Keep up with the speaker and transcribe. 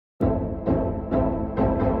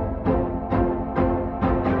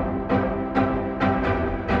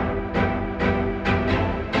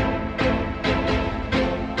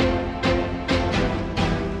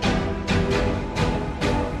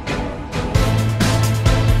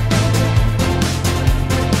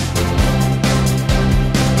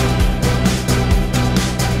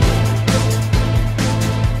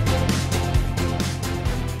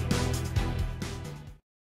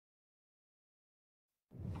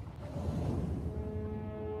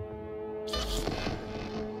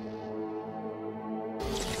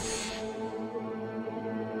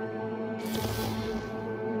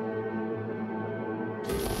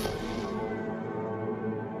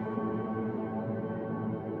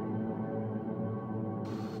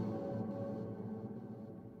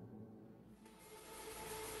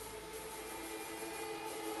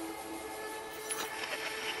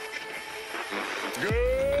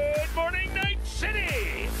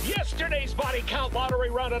Today's body count lottery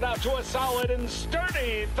rounded out to a solid and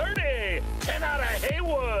sturdy 30. 10 out of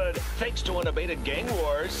Haywood. Thanks to unabated gang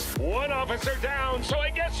wars. One officer down, so I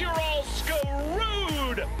guess you're all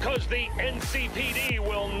screwed. Cause the NCPD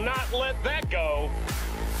will not let that go.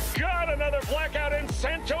 Got another blackout in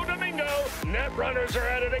Santo Domingo. Net runners are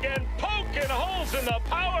at it again, poking holes in the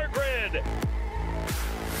power grid.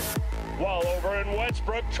 While over in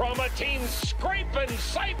Westbrook, trauma teams scraping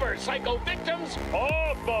cyber psycho victims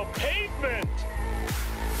off the pavement.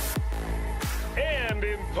 And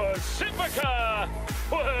in Pacifica,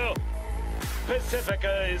 well,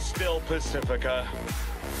 Pacifica is still Pacifica.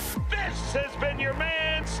 This has been your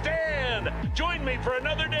man, Stan. Join me for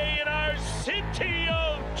another day in our city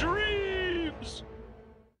of dreams.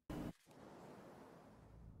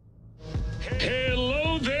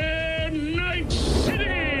 Hello there, Night City.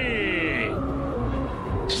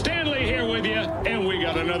 Stanley here with you, and we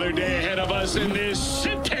got another day ahead of us in this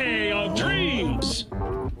city of dreams.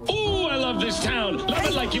 Ooh, I love this town. Love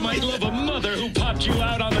it like you might love a mother who popped you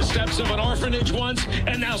out on the steps of an orphanage once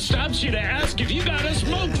and now stops you to ask if you got a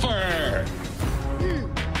smoke for her.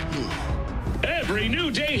 Every new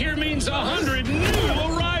day here means 100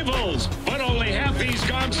 new arrivals, but only half these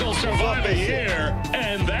gonks will survive a year,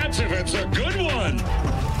 and that's if it's a good one.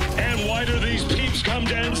 And why do these peeps come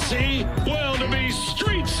to NC? Well, to be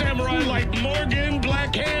street samurai like Morgan,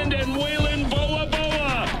 Blackhand, and Waylon Boa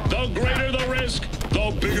Boa. The greater the risk,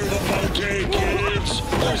 the bigger the bounty, kids.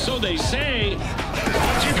 Or so they say.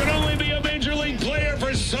 But you can only be a major league player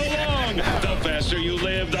for so long. The faster you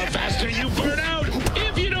live, the faster you burn out.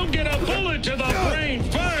 If you don't get a bullet to the brain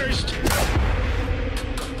first.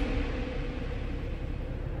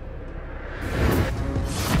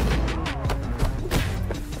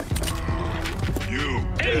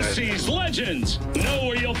 NC's legends. Know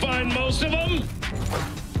where you'll find most of them?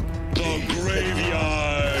 The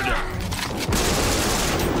graveyard.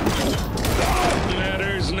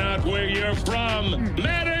 Matters not where you're from.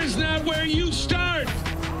 Matters not where you start.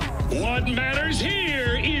 What matters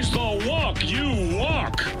here is the walk you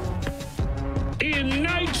walk. In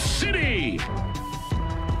Night City,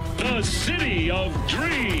 the city of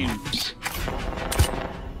dreams.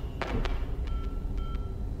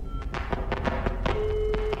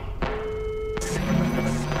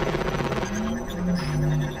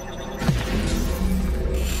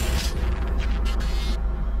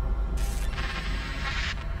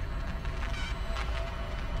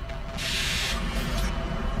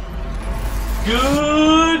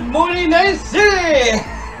 Good morning, Night City!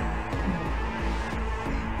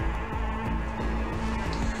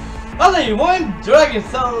 Hello everyone, Dragon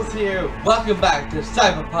Souls here. Welcome back to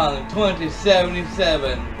Cyberpunk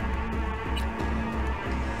 2077.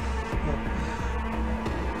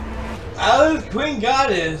 Alice Queen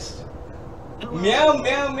Goddess. Meow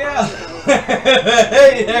meow meow.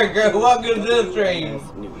 Hey there girl, welcome to the stream.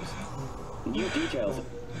 New details.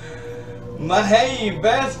 My hey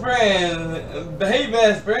best friend,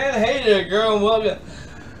 hey there girl, welcome.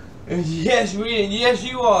 Yes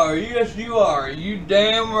you are, you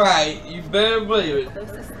damn right, you better believe it.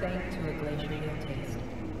 Closest thing to a glacial taste.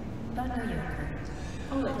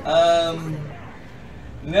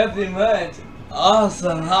 Nothing much.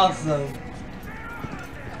 Awesome.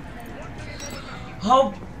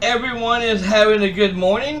 Hope everyone is having a good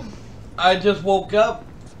morning. I just woke up.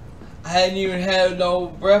 I hadn't even had no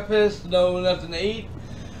breakfast, nothing to eat.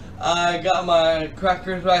 I got my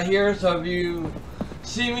crackers right here, so if you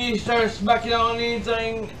see me start smacking on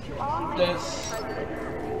anything, that's...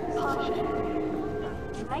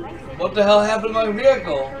 What the hell happened to my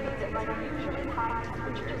vehicle?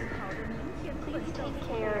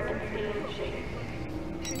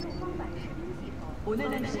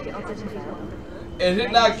 Is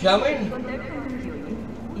it not coming?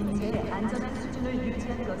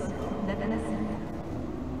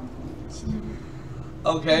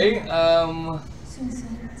 Okay,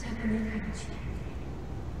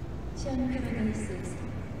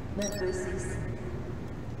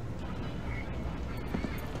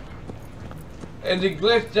 is it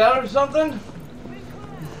glitched out or something?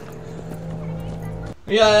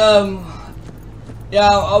 Yeah,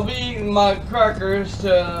 I'll be eating my crackers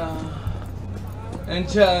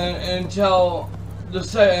until the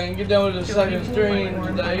second, get done with the second stream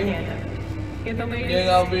today. Then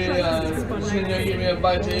I'll be sitting there giving me a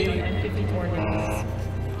bite to eat.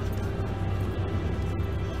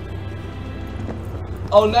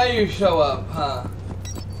 Oh, now you show up, huh?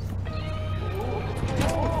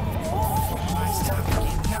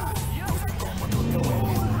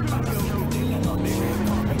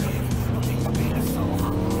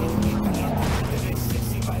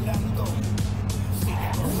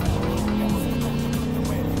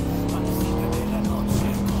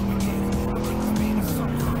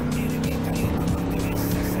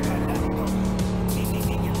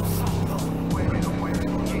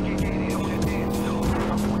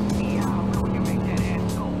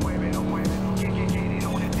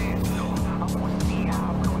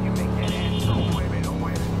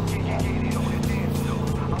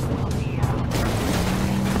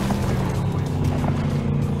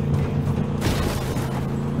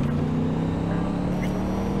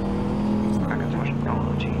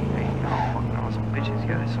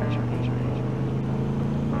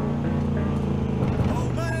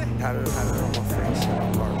 Had it on my face,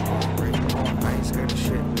 and my heart break. I ain't scared of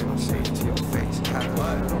shit, man, I'll say it to your face. Had it on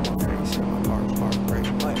my face, and my heart break.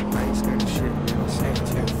 I ain't scared of shit, man, I'll say it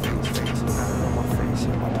to your face. Had it on my face,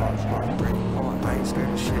 and my heart break. I ain't scared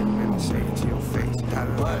of shit, man, I'll say it to your face. Had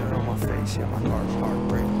it on my face, and my heart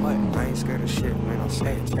break. I ain't scared of shit, man, I'll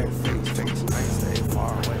say it to your face. I ain't staying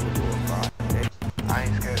far away, we'll do it broad day. I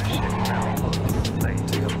ain't scared of shit, man, I'll look late.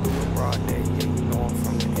 Till do it broad day, yeah, you know I'm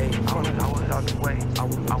from the A. I was out the way, I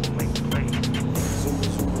will make the way. Zoom,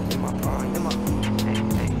 in my prime, hey,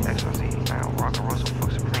 XYZ, man, rock and roll, so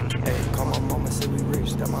fuck supreme. Hey, call my mama, say we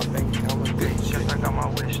rich, that my bank account was big. Just like I got my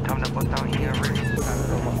wish, time to bust down here, rich. Had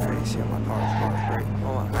it on my face, yeah, my heart break.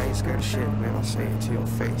 I ain't scared of shit, man, I'll say it to your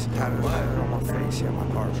face. Had it on my face, yeah, my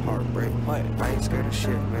heart break. I ain't scared of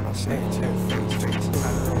shit, man, I'll say it to your face.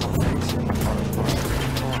 Had it on my face, yeah, my heart break.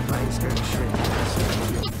 I ain't scared of shit, man, I'll say it to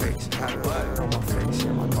your face. Had it on my face,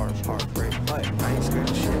 yeah, my heart break. I ain't scared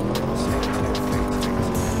of shit, man, I'll say it to your face.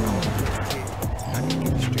 I can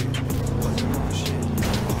get straight, wasn't on shit.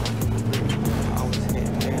 I was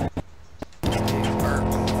hitting there.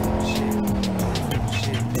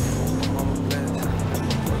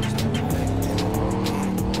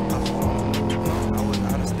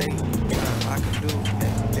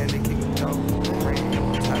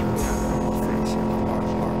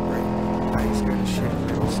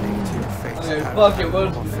 Fuck it,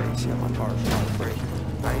 bud.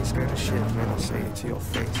 I ain't scared of shit, man, I'll say it to your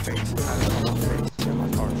face. My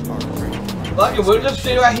heart break. Fuck it, we'll just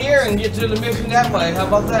stay right here and get to the mission that way. How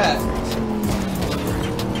about that? I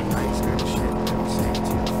ain't scared of shit, man, I'll say it to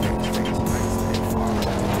your face.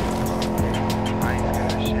 I ain't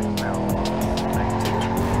scared of shit, man.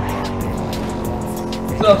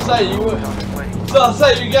 So I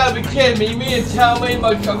say you gotta be kidding me. Me and tell me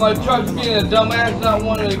my truck's being a dumbass not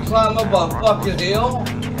wanting to climb up a fucking hill?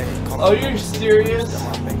 Are you serious?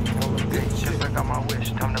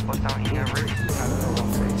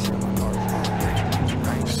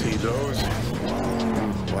 See those?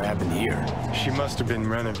 What happened here? She must have been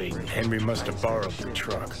renovating. Henry must have borrowed the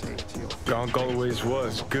truck. Gonk always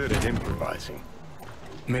was good at improvising.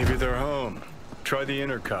 Maybe they're home. Try the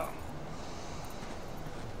intercom.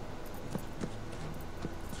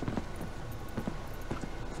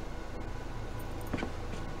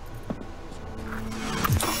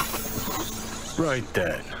 Right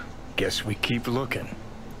then. Guess we keep looking.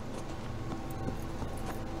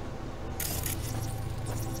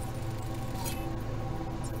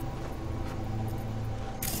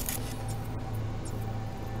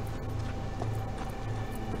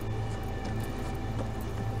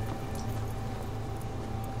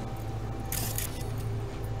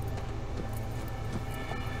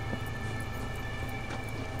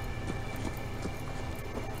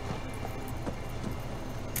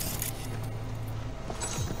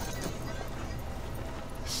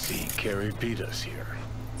 Carrie beat us here.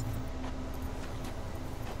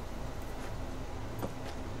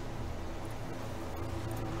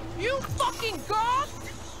 You fucking gone?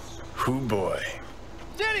 Hoo boy.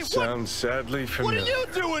 Danny, Sounds sadly familiar. What are you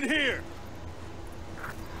doing here?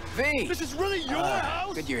 V! This is really your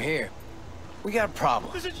house? Good you're here. We got a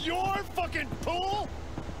problem. This is your fucking pool?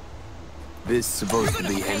 This is supposed to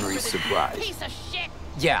be Henry's surprise. Piece of shit!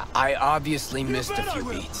 Yeah, I obviously missed a few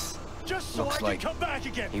beats. Just so Looks I can like come back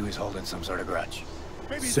again. he was holding some sort of grudge.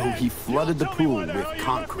 Maybe So then he flooded the you'll tell me pool why the with hell you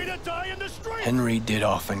concrete. left me to die in the street. Henry did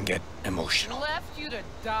often get emotional. Left you to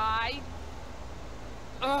die?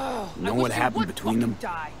 Ugh, Know what happened between them?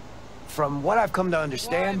 Die. From what I've come to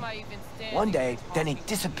understand, Why am I even standing one day, here then he talking?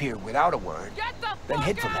 disappeared without a word, Get the then fuck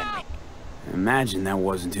hid from out! Henry. Imagine that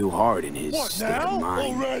wasn't too hard in his What state now? of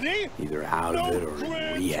mind. Already? Either out No of it or in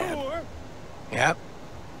grand rehab. tour? Yep.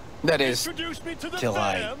 That is, Introduce me to the till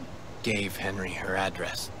I fam. gave Henry her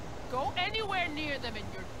address. Go anywhere near them and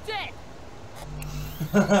you're dead.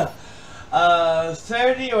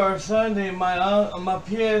 Saturday or Sunday, my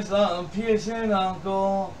PSN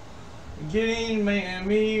uncle getting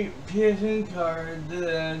me PSN card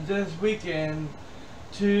this weekend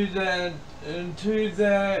to that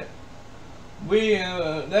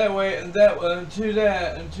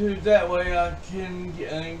way I can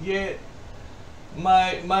get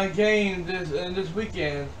my game this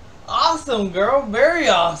weekend. Awesome, girl, very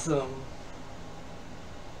awesome.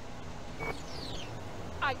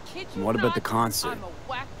 I kid you What about not, the concert? I'ma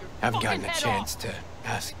whack your Haven't fucking gotten a head chance off. to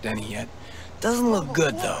ask Denny yet. Doesn't look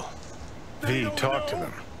good, though. V, talk to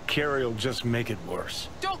them. Carrie'll just make it worse.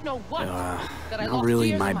 Don't know what. that I not lost really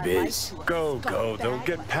years my of my biz. life to a Go. They'll scumbag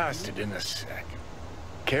get like past you. it in a sec.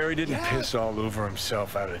 Carrie didn't piss all over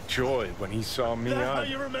himself out of joy when he saw me That's how on.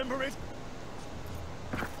 you remember it?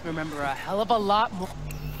 Remember a hell of a lot more.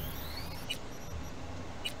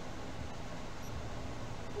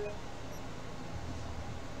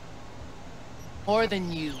 More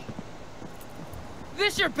than you.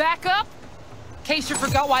 This your backup? In case you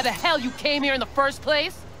forgot why the hell you came here in the first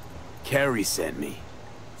place? Carrie sent me.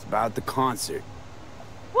 It's about the concert.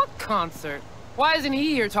 What concert? Why isn't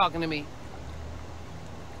he here talking to me?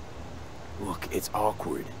 Look, it's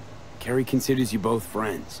awkward. Carrie considers you both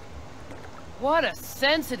friends. What a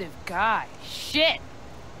sensitive guy. Shit.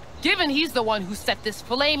 Given he's the one who set this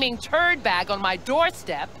flaming turd bag on my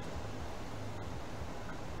doorstep.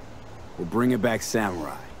 We'll bring it back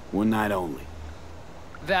samurai. One night only.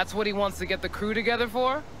 That's what he wants to get the crew together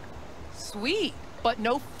for? Sweet, but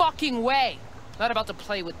no fucking way. Not about to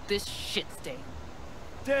play with this shit stain.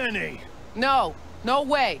 Danny! No, no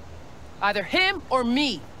way. Either him or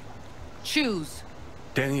me. Choose.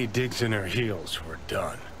 Denny digs in her heels. We're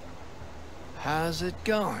done. How's it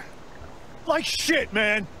going? Like shit,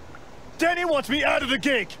 man! Danny wants me out of the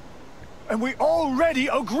gig! And we already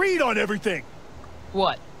agreed on everything!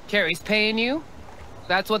 What? Carrie's paying you?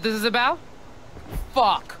 That's what this is about?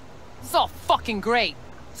 Fuck. It's all fucking great.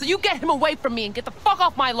 So you get him away from me and get the fuck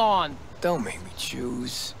off my lawn. Don't make me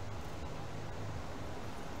choose.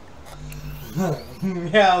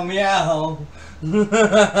 Meow meow.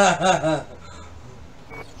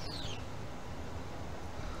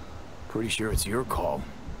 Pretty sure it's your call.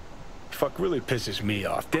 Fuck really pisses me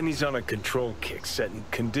off. Denny's on a control kick, setting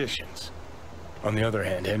conditions. On the other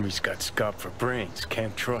hand, Henry's got scop for brains.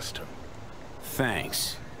 Can't trust him.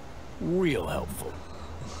 Thanks. Real helpful.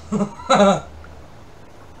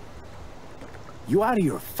 You out of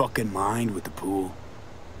your fucking mind with the pool?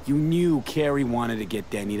 You knew Carrie wanted to get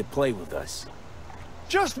Denny to play with us.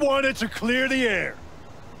 Just wanted to clear the air!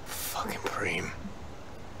 Fucking Preem.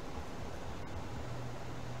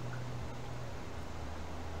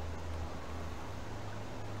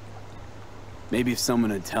 Maybe if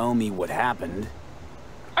someone would tell me what happened.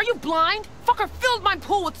 Are you blind? Fucker filled my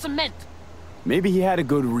pool with cement. Maybe he had a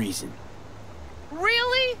good reason.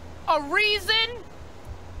 Really? A reason?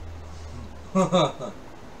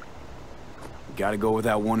 You gotta go with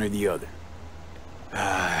that one or the other.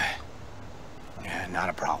 Yeah, not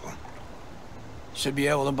a problem. Should be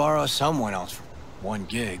able to borrow someone else for one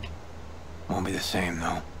gig. Won't be the same,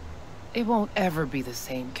 though. It won't ever be the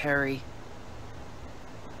same, Carrie.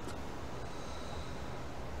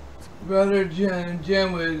 Brother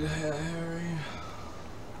Jim with Harry.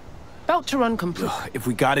 About to run complete. Ugh, if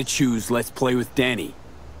we gotta choose, let's play with Denny.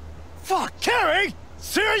 Fuck, Carrie!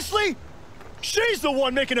 Seriously? She's the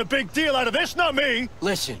one making a big deal out of this, not me!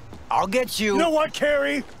 Listen, I'll get you... You know what,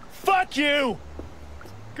 Carrie? Fuck you!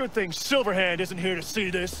 Good thing Silverhand isn't here to see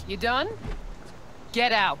this. You done?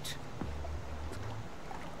 Get out.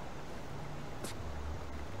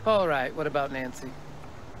 All right, what about Nancy?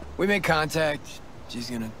 We made contact. She's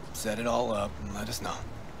gonna set it all up and let us know.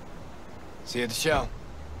 See you at the show.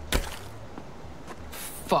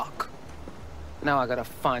 Fuck. Now I gotta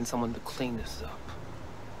find someone to clean this up.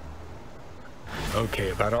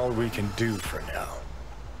 Okay, about all we can do for now.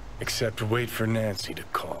 Except wait for Nancy to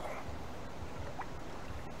call.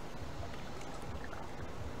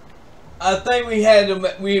 I think we had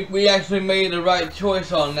to, we actually made the right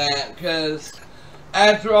choice on that, because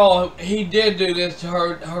after all, he did do this to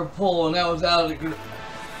her pool, and that was out of the,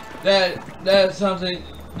 that's something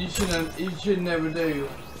you should never do.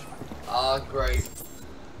 Ah, great.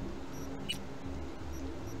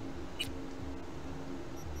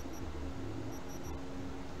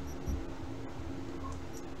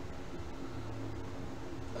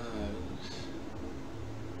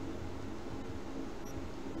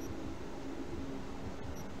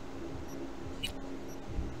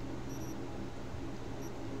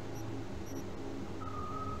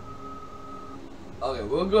 Okay,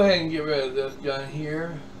 we'll go ahead and get rid of this gun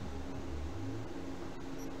here.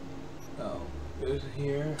 Oh, goes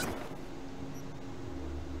here.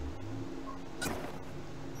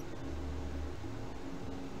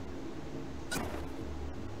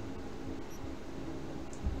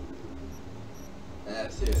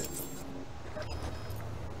 That's it.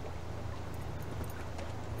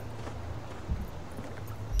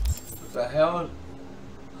 What the hell?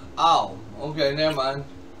 Oh, okay, never mind.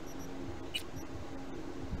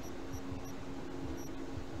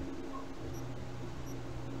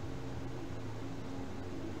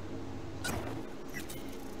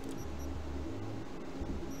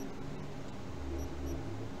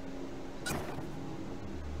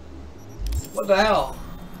 What the hell?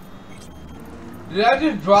 Did I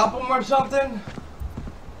just drop him or something?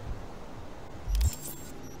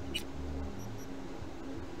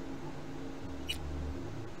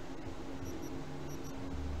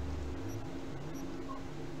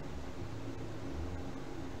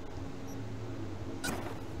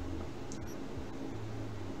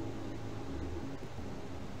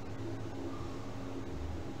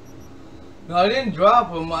 No, I didn't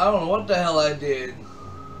drop them. I don't know what the hell I did.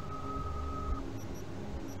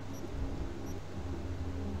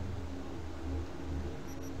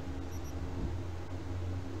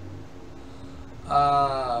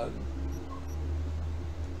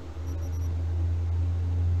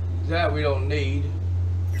 That we don't need.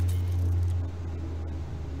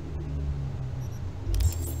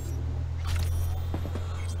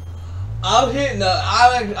 I was hitting the,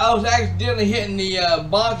 I was accidentally hitting the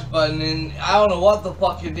box button, and I don't know what the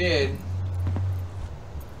fuck it did.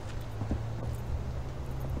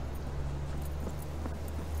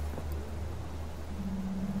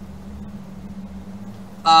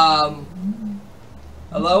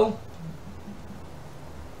 Hello?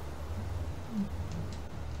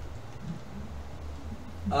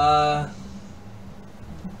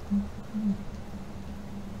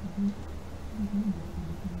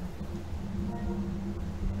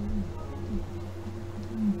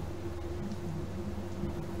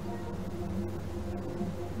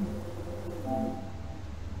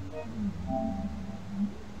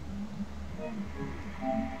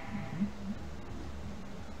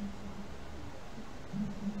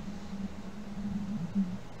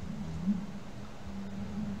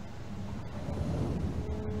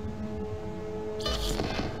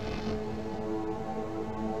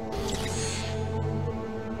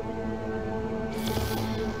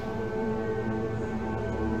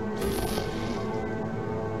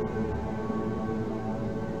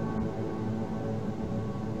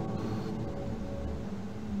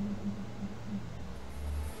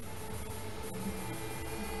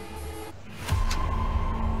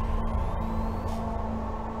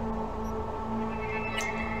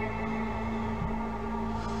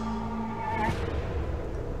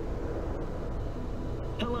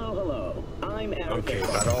 Okay,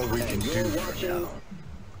 about all we can do for now.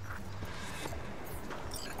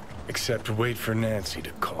 Except wait for Nancy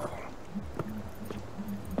to call.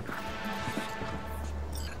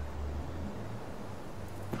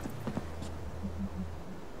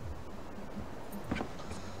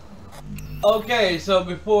 Okay, so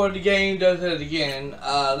before the game does it again,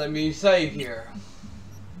 let me save here.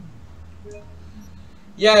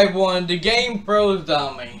 Yeah, everyone, the game froze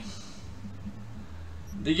on me.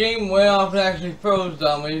 The game went off and actually froze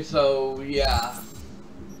on me, so yeah.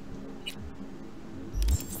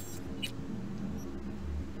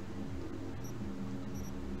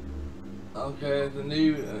 Okay, it's a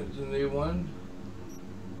new one.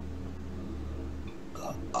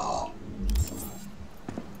 Oh.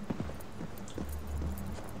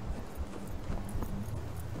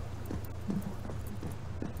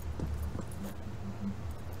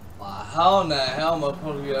 How in the hell am I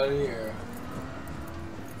supposed to get out of here?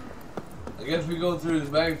 I guess we go through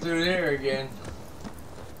back through there again.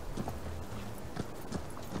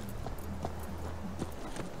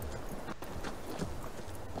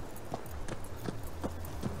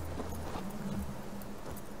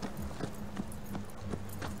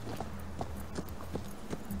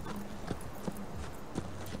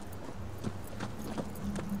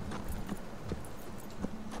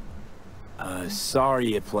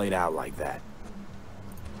 Sorry it played out like that.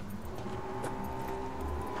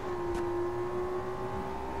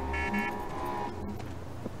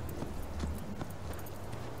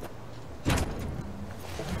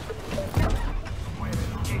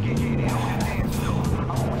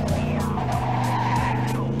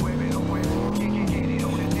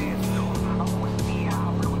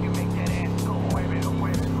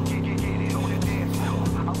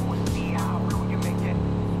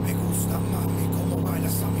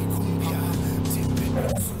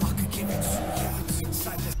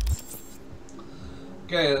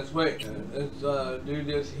 Okay, let's wait. Let's do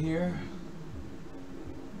this here.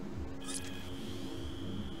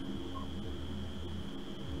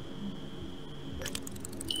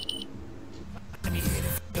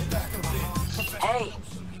 Hey,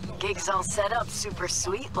 gig's all set up super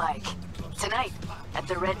sweet like. Tonight, at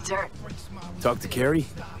the Red Dirt. Talk to Carey?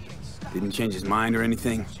 Didn't change his mind or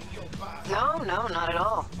anything? No, not at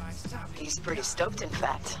all. He's pretty stoked, in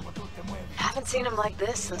fact. Haven't seen him like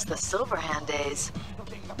this since the Silverhand days.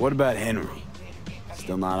 What about Henry?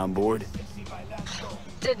 Still not on board?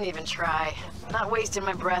 Didn't even try. Not wasting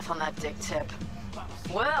my breath on that dick tip.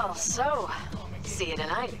 Well, so, see you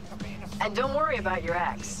tonight. And don't worry about your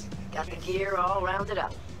axe. Got the gear all rounded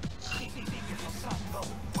up.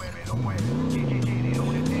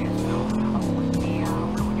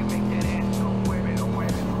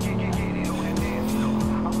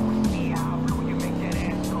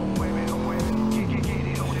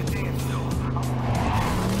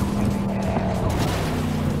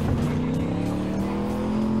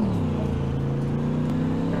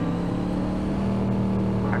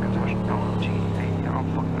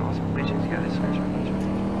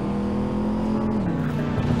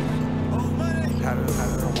 Had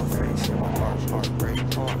it on my face, yeah, my heart break.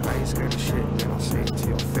 I ain't scared of shit, man, I'll say it to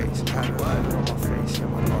your face. Had it on my face, yeah,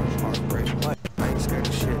 my heart break. I ain't scared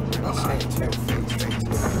of shit, man, I'll say it to your face.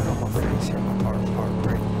 Had it on my face, yeah, my heart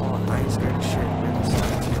break. I ain't scared of shit, man, I'll say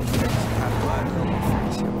it to your face. Had it on my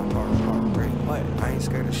face, yeah, my heart break. I ain't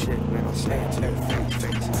scared of shit, man, I'll say it to your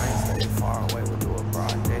face. I ain't stay far away, we'll do a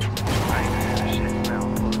broad day. I ain't scared of shit, man,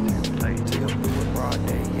 I'll pull it to the plate. Till do a broad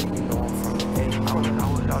day, yeah, you know I'm from the gate. I was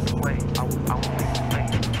out the way, I would make the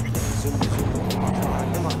plate. Zoom, in my prime,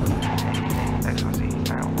 in my XYZ,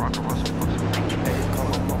 man, rock and roll some books. Hey, call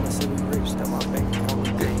my mama, see me rich, tell my bank account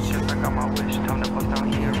with good shit. I got my wish, time to bust down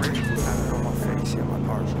here rich. Had it on my face, yeah, my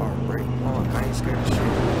heart break. I ain't scared of shit,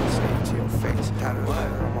 man, I'll say it to your face. Had it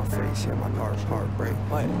on my face, yeah, my heart break.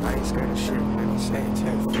 I ain't scared of shit, man, I'll say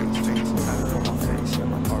it to your face. Had it on my face, yeah,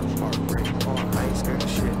 my heart break. I ain't scared of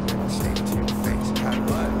shit, man, I'll say it to your face. Had it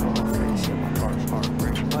on my face, yeah, my heart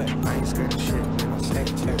break. I ain't scared of shit, man, I'll say it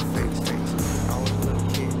to your face. I was a little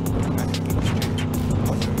kid, I could get straight.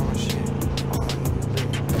 Hustling on shit, all I knew was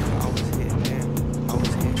lit. I was hitting them, I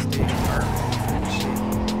was hitting sticks. Shit,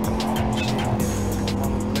 I'm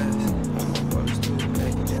on the blessed. And my brothers too,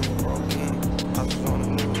 they broke in. I was on the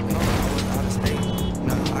news, I was out of state.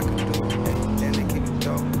 Nothing I could do, then they kicked the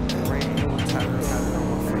door. And rain was had it on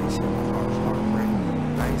my face, and my heart break.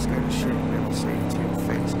 I ain't scared of shit, man, I'll say it to your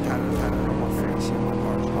face. Had it on my face, and my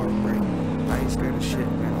heart break. I ain't scared of shit,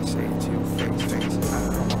 man, I'll say it to your face. Had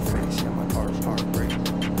it on my face, and my heart break.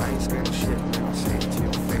 I ain't scared of shit, man, I'll say it to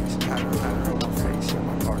your face. Had it on my face, and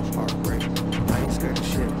my heart break. I ain't scared of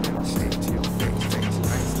shit, man, I'll say it to your face.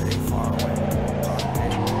 I ain't stay far away. Broad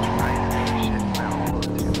day. I ain't scared of shit, man, I'll pull it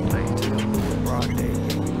to the plate. Till do it broad day,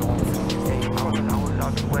 yeah, you know I'm from the gate. I was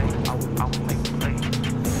out the way, I would make the play.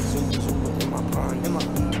 Zoom, in my prime, in my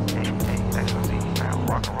XYZ, man,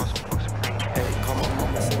 rock and roll some books and play. Hey, call my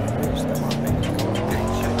mama, see me rich, tell my bank account with good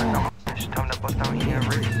shit. I got my bitch, time to bust down here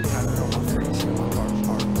rich. Had it on my face, and my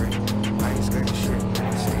heart break. I ain't scared of shit, man,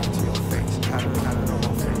 I'll say it to your face. Had it on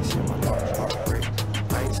my face, and my heart break.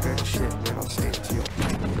 I ain't scared of shit, man, I'll say it to your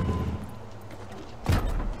face.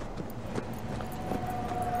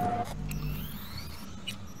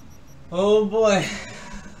 Oh boy.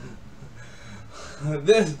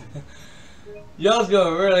 This, y'all's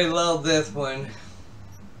gonna really love this one.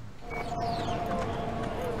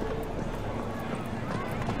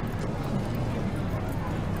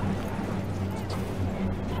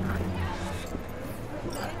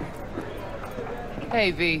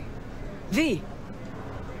 Hey, V. V,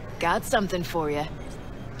 got something for you.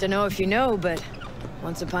 Dunno if you know, but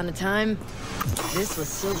once upon a time, this was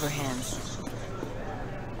Silverhands.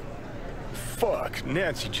 Fuck,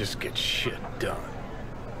 Nancy just gets shit done.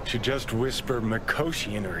 She just whispered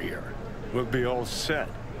Mikoshi in her ear. We'll be all set.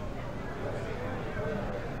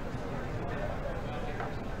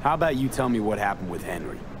 How about you tell me what happened with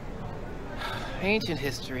Henry? Ancient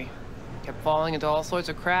history. Kept falling into all sorts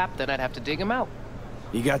of crap, then I'd have to dig him out.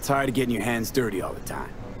 You got tired of getting your hands dirty all the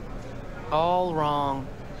time. All wrong.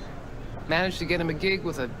 Managed to get him a gig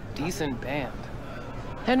with a decent band.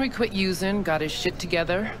 Henry quit using, got his shit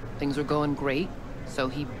together. Things were going great, so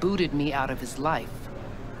he booted me out of his life.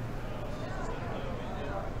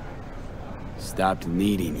 Stopped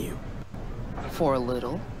needing you. For a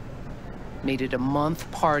little. Needed a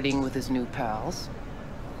month partying with his new pals.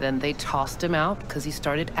 Then they tossed him out because he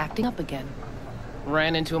started acting up again.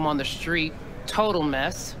 Ran into him on the street. Total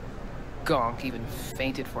mess. Gonk even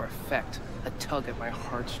fainted for effect. A tug at my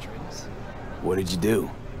heartstrings. What did you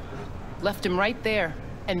do? Left him right there,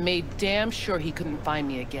 and made damn sure he couldn't find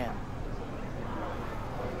me again.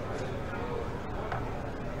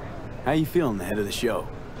 How you feeling ahead of the show?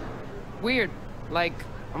 Weird. Like,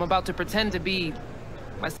 I'm about to pretend to be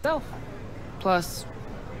myself. Plus,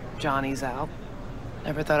 Johnny's out.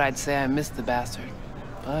 Never thought I'd say I missed the bastard,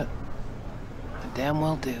 but I damn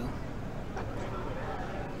well do.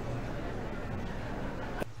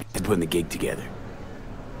 And putting the gig together.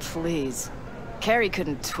 Please. Carrie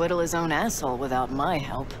couldn't twiddle his own asshole without my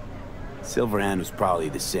help. Silverhand was probably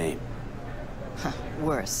the same.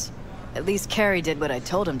 Worse. At least Carrie did what I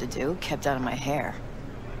told him to do, kept out of my hair.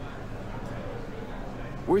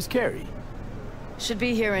 Where's Carrie? Should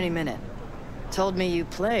be here any minute. Told me you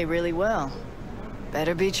play really well.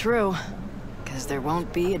 Better be true, 'cause there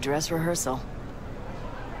won't be a dress rehearsal.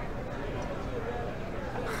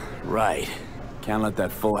 Right. Can't let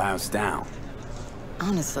that full house down.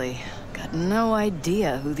 Honestly, got no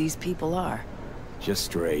idea who these people are. Just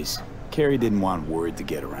strays. Carrie didn't want word to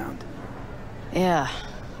get around. Yeah,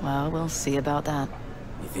 well, we'll see about that.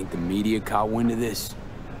 You think the media caught wind of this?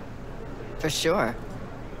 For sure.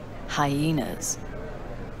 Hyenas.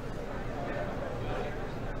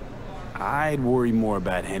 I'd worry more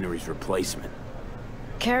about Henry's replacement.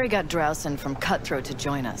 Carrie got Drowson from Cutthroat to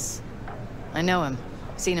join us. I know him.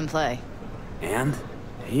 Seen him play. And?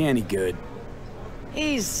 He any good?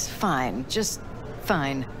 He's fine. Just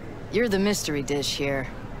fine. You're the mystery dish here.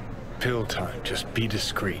 Pill time. Just be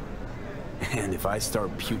discreet. And if I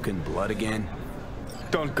start puking blood again?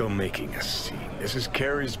 Don't go making a scene. This is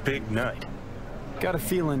Carrie's big night. Got a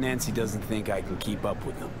feeling Nancy doesn't think I can keep up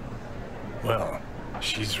with them. Well,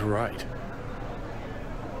 she's right.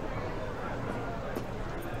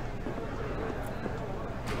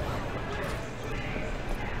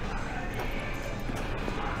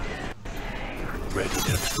 Ready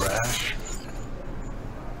to thrash?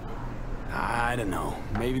 I don't know.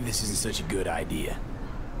 Maybe this isn't such a good idea.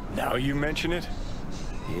 Now you mention it?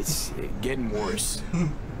 It's getting worse.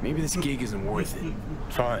 Maybe this gig isn't worth it.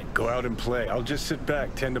 Fine, go out and play. I'll just sit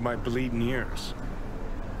back, tend to my bleeding ears.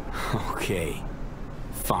 Okay.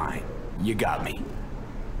 Fine. You got me.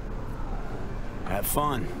 Have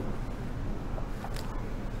fun.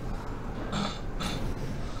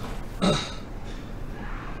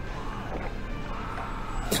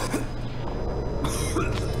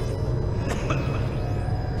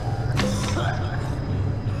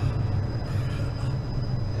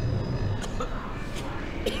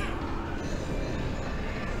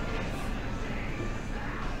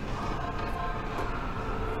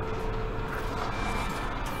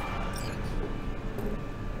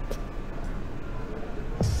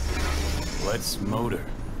 Let's motor.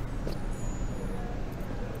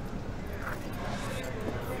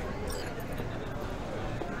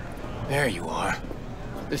 There you are.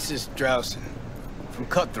 This is Drowson, from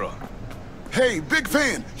Cutthroat. Hey, big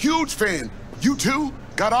fan, huge fan. You too?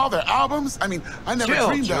 Got all their albums? I mean, I never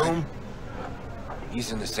dreamed of.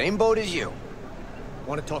 He's in the same boat as you.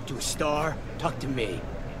 Want to talk to a star? Talk to me.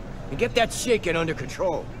 And get that shaking under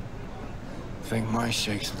control. Think my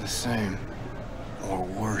shakes are the same. Or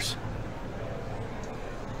worse.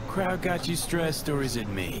 Crowd got you stressed, or is it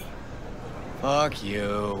me? Fuck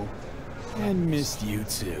you. And missed you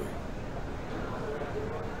too.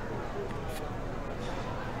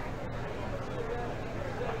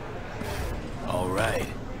 All right,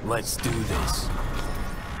 let's do this.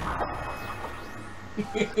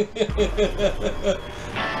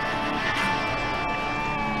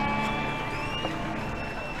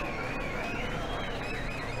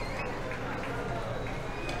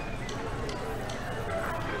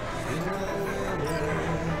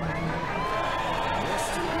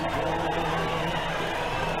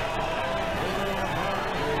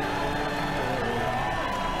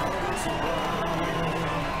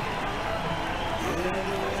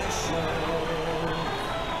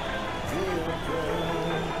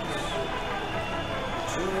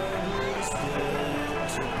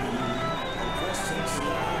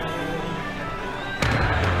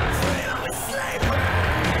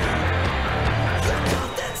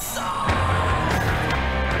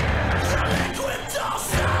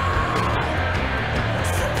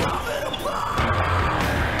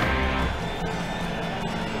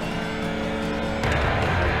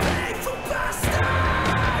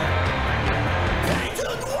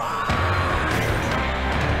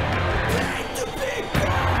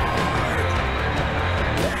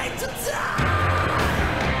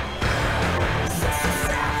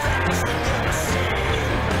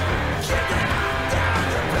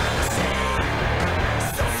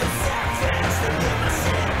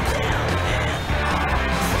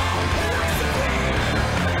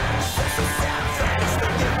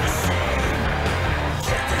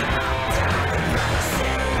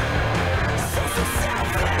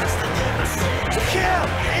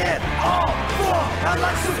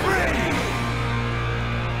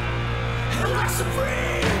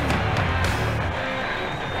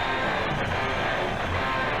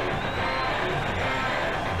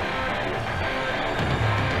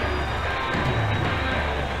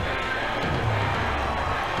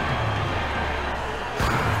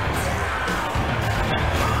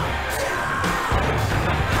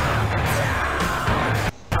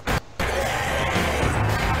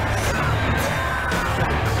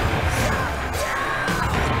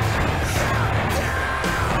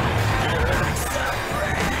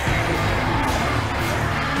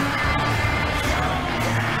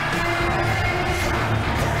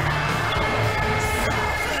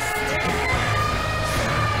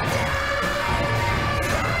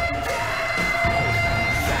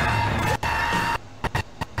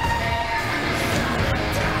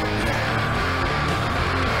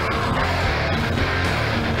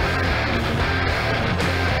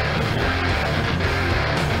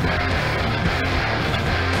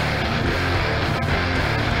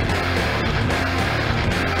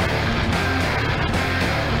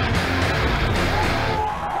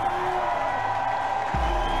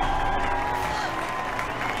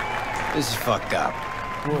 This is fucked up.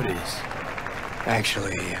 What is?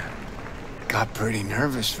 Actually, got pretty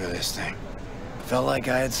nervous for this thing. Felt like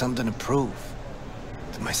I had something to prove.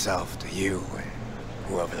 To myself, to you,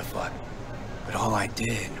 whoever the fuck. But all I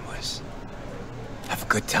did was have a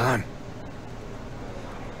good time.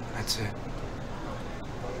 That's it.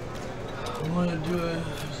 I want to do it.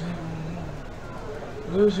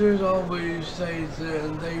 Losers always say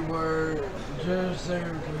that they were just there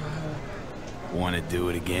to have. Want to do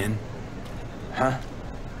it again? Huh?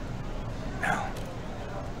 No.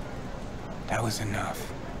 That was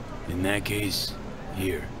enough. In that case,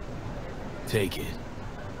 here. Take it.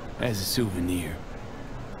 As a souvenir.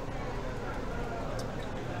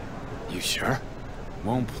 You sure?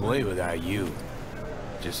 Won't play without you.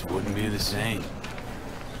 Just wouldn't be the same.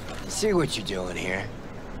 See what you're doing here.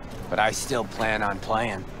 But I still plan on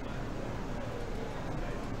playing.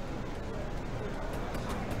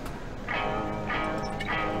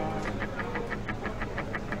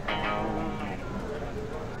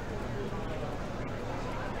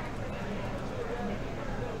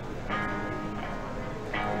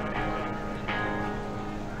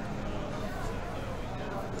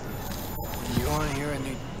 You want to hear a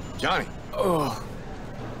new... Johnny! Oh.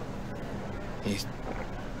 He's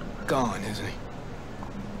gone, isn't he?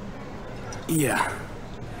 Yeah.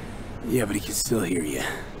 Yeah, but he can still hear you.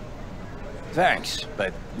 Thanks,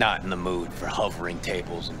 but not in the mood for hovering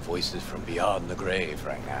tables and voices from beyond the grave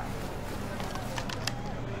right now.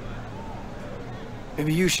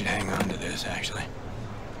 Maybe you should hang on to this, actually.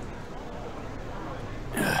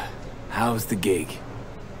 How's the gig?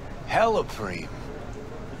 Hella preem.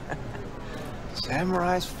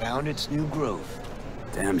 Samurai's found its new groove.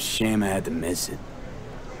 Damn shame I had to miss it.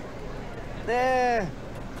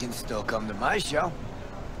 You can still come to my show.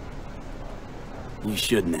 You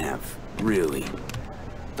shouldn't have, really.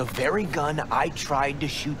 The very gun I tried to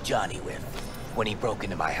shoot Johnny with when he broke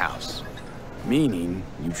into my house. Meaning,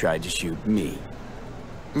 you tried to shoot me.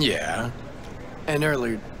 Yeah. And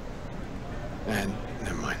earlier... And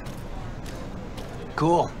never mind.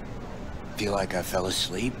 Cool. Feel like I fell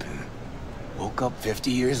asleep and woke up 50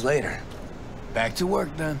 years later. Back to work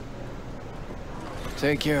then.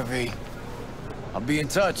 Take care, V. I'll be in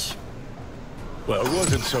touch. Well, it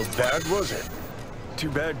wasn't so bad, was it? Too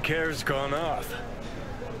bad Care's gone off.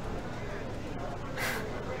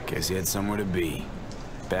 Guess he had somewhere to be.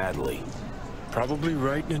 Badly. Probably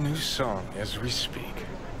writing a new song as we speak.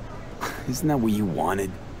 Isn't that what you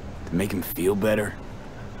wanted? To make him feel better?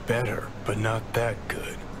 Better, but not that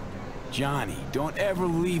good. Johnny, don't ever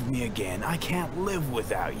leave me again. I can't live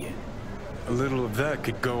without you. A little of that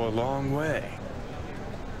could go a long way.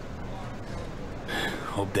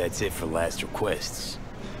 Hope that's it for last requests.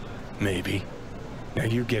 Maybe. Now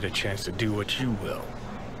you get a chance to do what you will.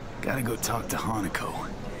 Gotta go talk to Hanako.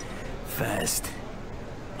 Fast.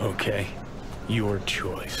 Okay. Your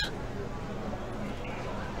choice.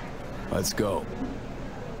 Let's go.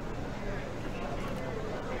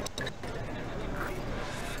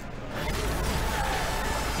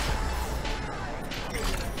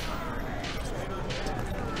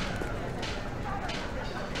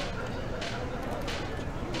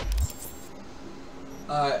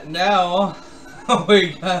 Now we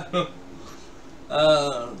got first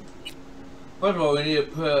of all we need to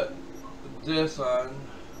put this on.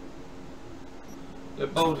 They're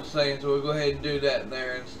both the same, so we'll go ahead and do that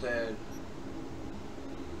there instead.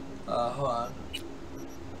 Hold on.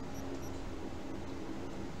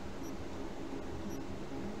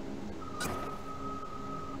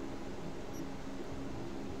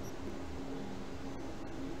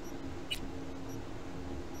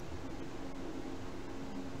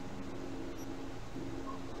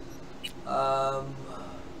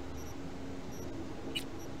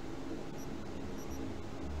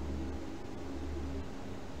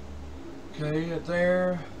 Okay, it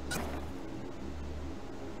there.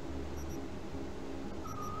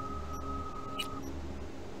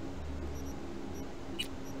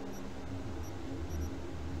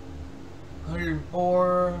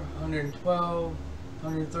 $104, $112,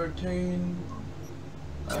 $113.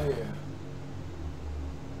 Oh yeah.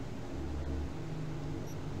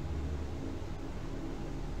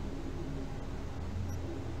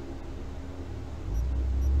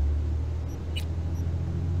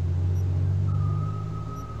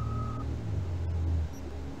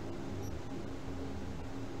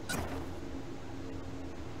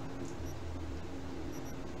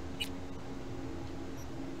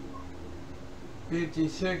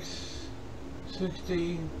 $56,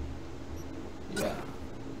 $60, yeah.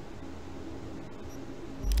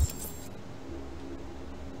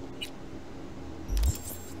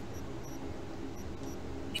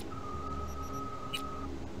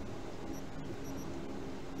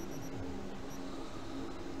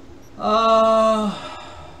 Alright.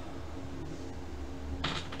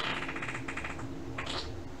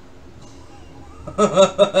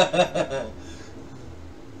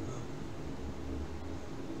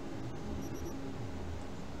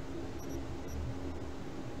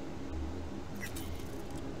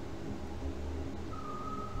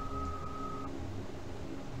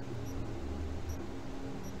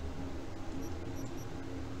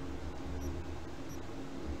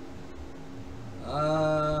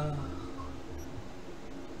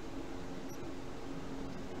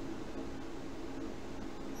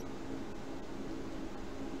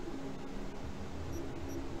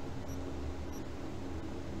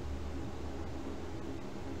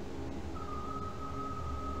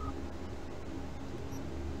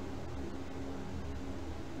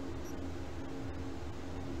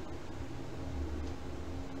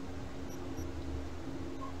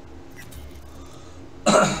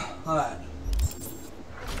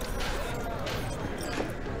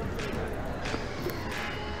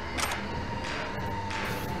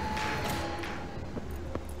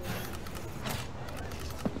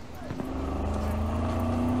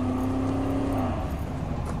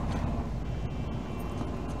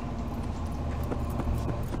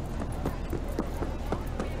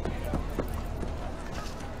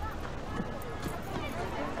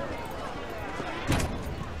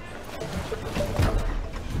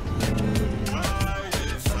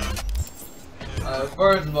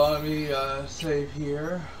 First of all, let me save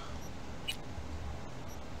here.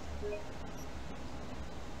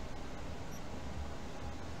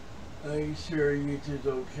 Are you sure YouTube's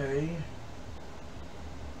okay?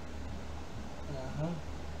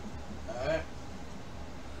 Alright.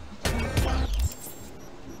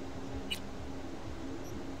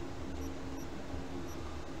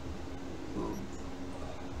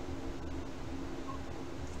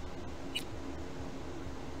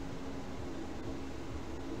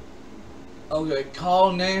 Okay,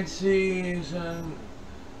 call Nancy and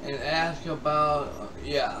ask about,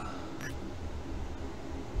 yeah.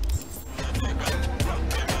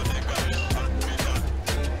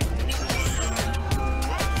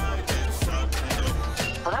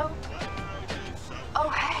 Hello? Oh,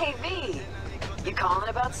 hey, V. You calling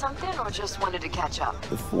about something or just wanted to catch up?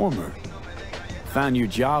 The former. Found your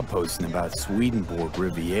job posting about Swedenborg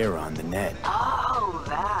Riviera on the net. Oh,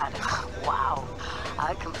 that. Wow.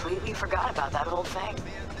 I completely forgot about that whole thing.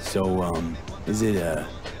 So, is it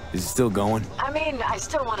still going? I mean, I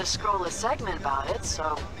still want to scroll a segment about it,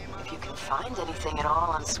 so if you can find anything at all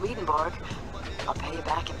on Swedenborg, I'll pay you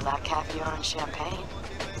back in black caviar and champagne.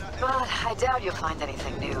 But I doubt you'll find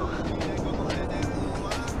anything new.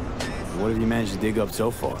 What have you managed to dig up so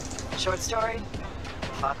far? Short story?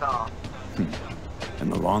 Fuck all.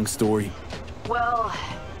 And the long story? Well,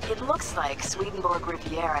 it looks like Swedenborg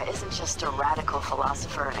Riviera isn't just a radical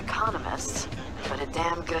philosopher and economist, but a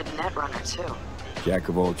damn good netrunner too. Jack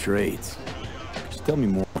of all trades. Just tell me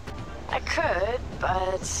more. I could,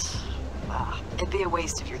 but it'd be a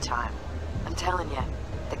waste of your time. I'm telling you,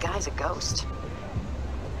 the guy's a ghost.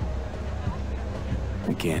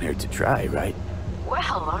 It can't hurt to try, right?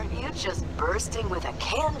 Well, aren't you just bursting with a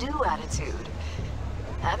can-do attitude?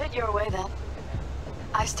 Have it your way then.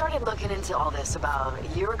 I started looking into all this about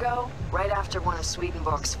a year ago, right after one of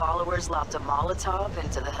Swedenborg's followers lobbed a Molotov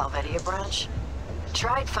into the Helvetia branch.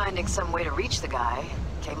 Tried finding some way to reach the guy,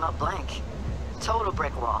 came up blank. Total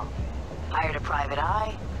brick wall. Hired a private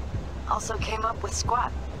eye, also came up with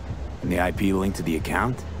squat. And the IP link to the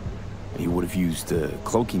account? He would have used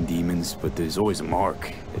cloaking demons, but there's always a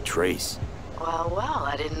mark, a trace. Well,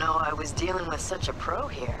 I didn't know I was dealing with such a pro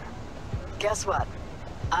here. Guess what?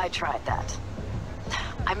 I tried that.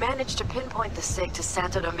 I managed to pinpoint the SIG to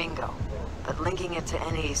Santo Domingo, but linking it to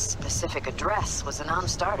any specific address was a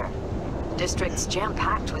non-starter. District's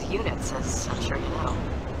jam-packed with units, as I'm sure you know.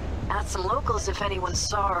 Asked some locals if anyone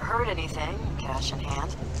saw or heard anything, cash in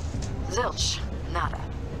hand. Zilch, nada.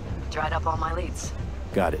 Dried up all my leads.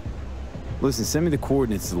 Got it. Listen, send me the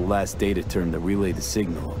coordinates to the last data term that relayed the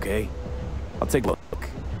signal, okay? I'll take a look.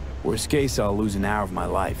 Worst case, I'll lose an hour of my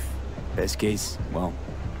life. Best case, well,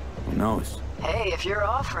 who knows? Hey, if you're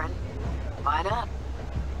offering, why not?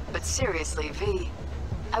 But seriously, V,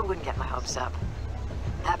 I wouldn't get my hopes up.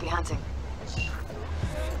 Happy hunting.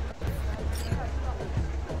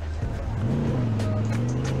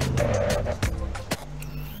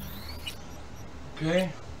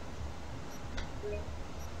 Okay.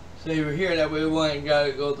 Save it here, that way we ain't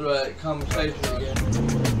gotta go through that conversation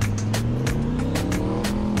again.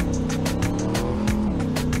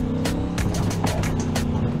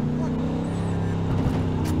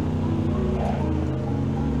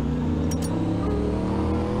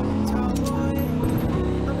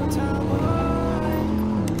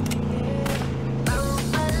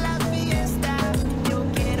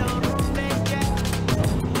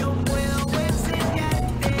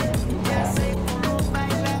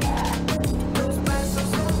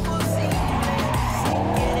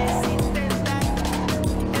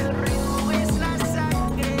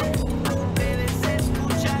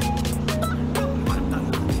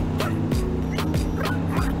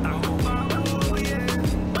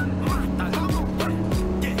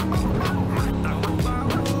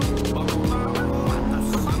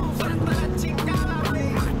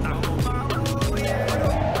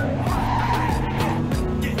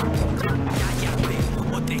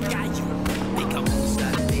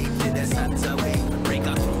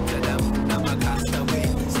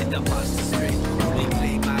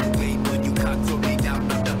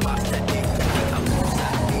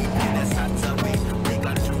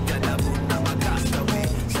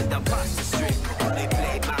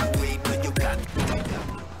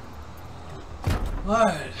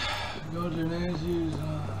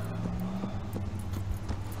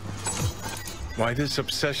 Why this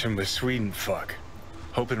obsession with Sweden fuck?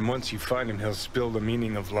 Hoping once you find him he'll spill the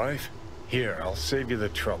meaning of life? Here, I'll save you the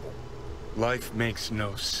trouble. Life makes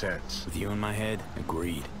no sense. With you in my head,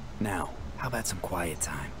 agreed. Now, how about some quiet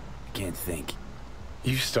time? I can't think.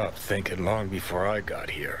 You stopped thinking long before I got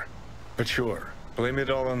here. But sure, blame it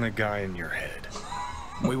all on the guy in your head.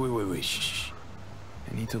 Wait, shh.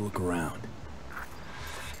 I need to look around.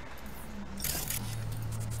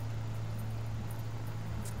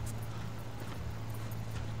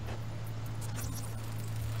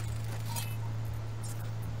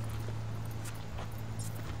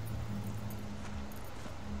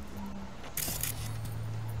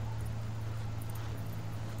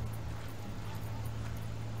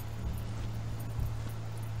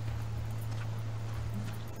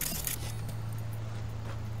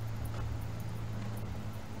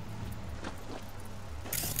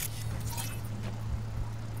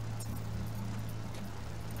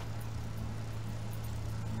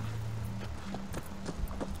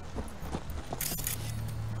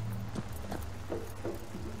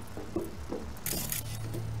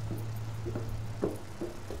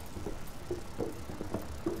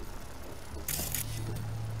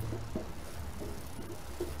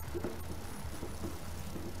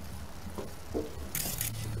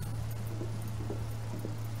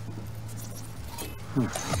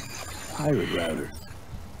 Pirate router.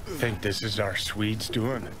 Think this is our Swedes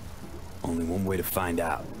doing it? Only one way to find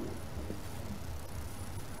out.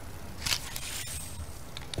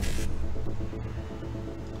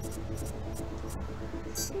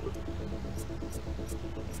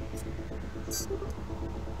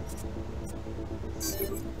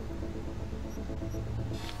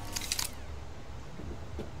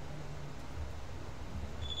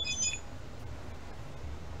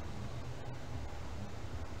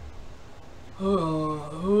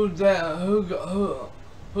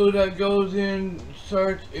 Who that goes in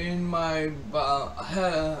search in my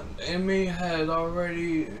Emmy had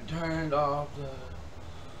already turned off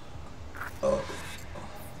the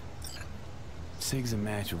Sig's a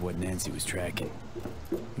match of what Nancy was tracking.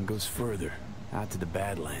 And goes further, out to the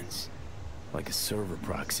Badlands. Like a server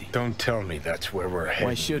proxy. Don't tell me that's where we're headed.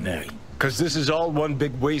 Why shouldn't we? Because this is all one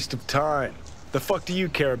big waste of time. The fuck do you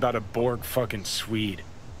care about a Borg fucking Swede?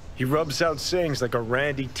 He rubs out sayings like a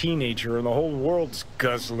randy teenager and the whole world's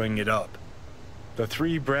guzzling it up. The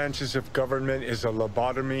three branches of government is a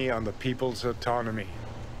lobotomy on the people's autonomy.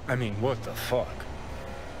 I mean, what the fuck?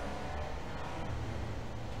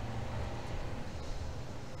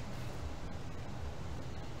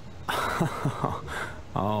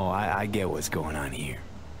 Oh, I get what's going on here.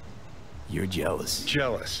 You're jealous.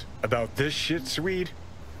 Jealous? About this shit, Swede?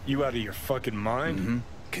 You out of your fucking mind? Mm-hmm.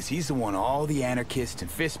 Cause he's the one all the anarchists and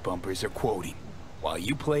fist bumpers are quoting, while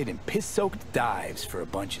you played in piss-soaked dives for a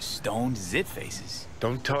bunch of stoned zit-faces.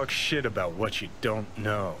 Don't talk shit about what you don't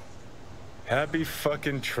know. Happy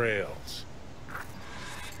fucking trails.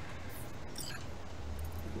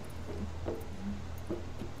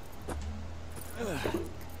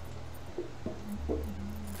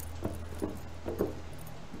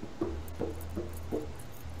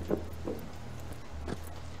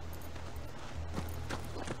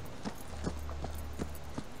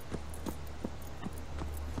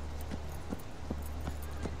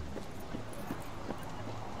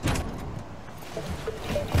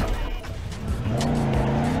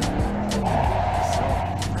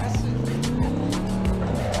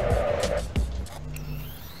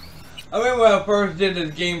 I remember when I first did this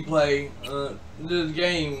gameplay, this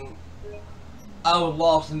game, I was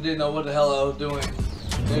lost and didn't know what the hell I was doing.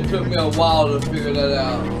 And it took me a while to figure that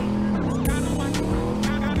out.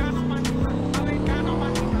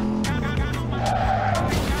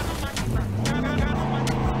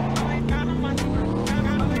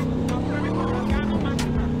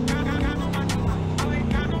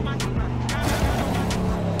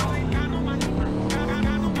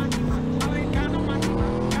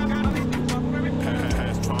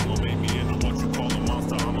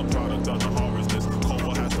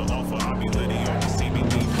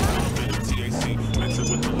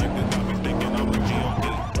 With the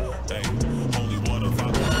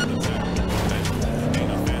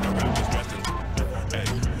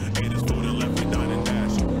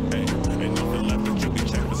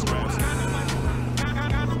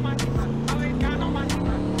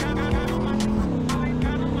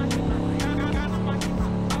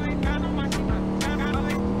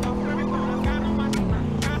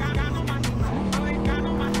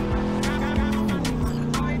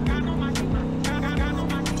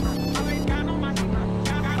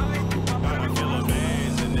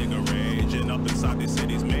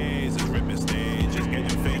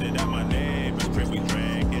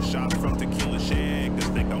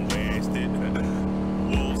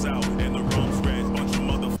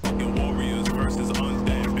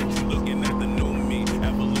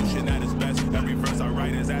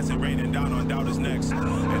find out is next.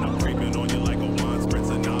 And I'm creeping on you like a wine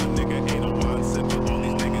spritzer. Nah, nigga, ain't a wine sipper. All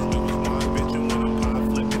these niggas do is wine bitching when I'm pie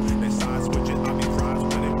flipping. They side switching, I be prize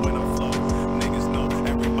winning when I flow. Niggas know,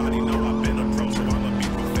 everybody know I've been a pro, so I'ma be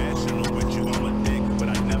professional with you. I'm a dick, but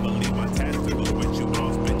I never leave my testicles with you.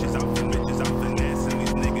 Boss bitches out for bitches, I'm finessing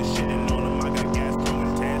these niggas shitting on them. I got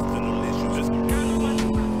gastrointestinal issues. Just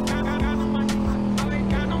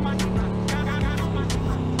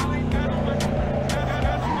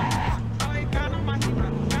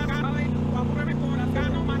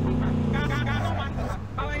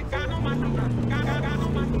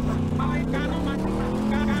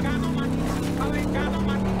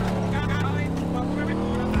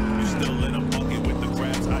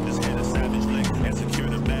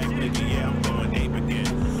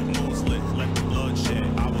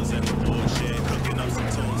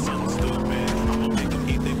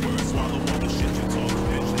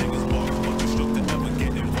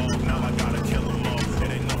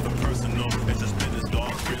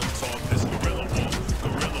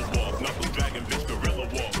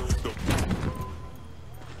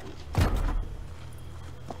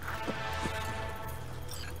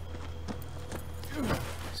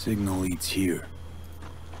Signal eats here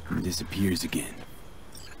and disappears again.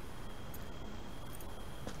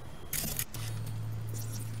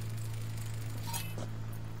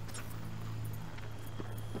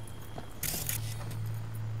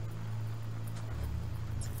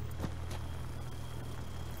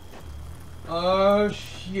 Oh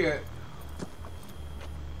shit.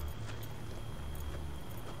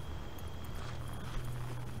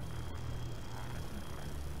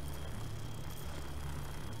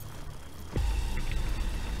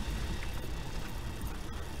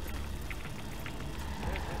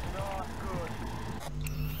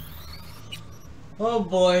 Oh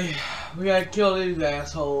boy, we gotta kill these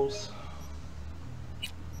assholes.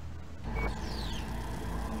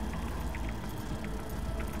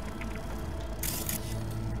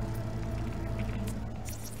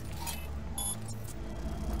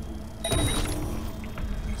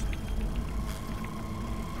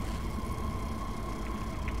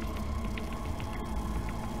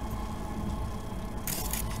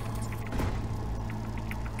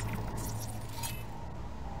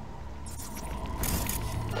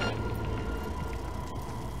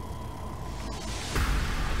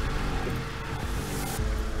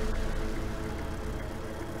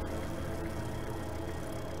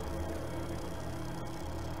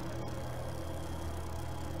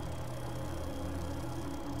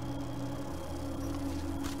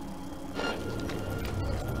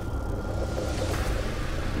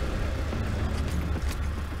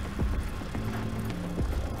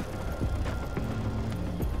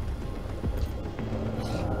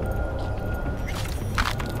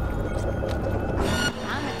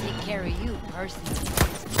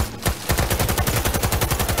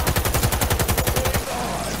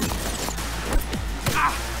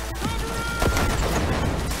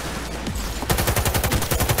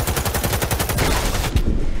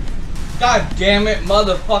 God damn it,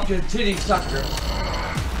 motherfucking titty sucker.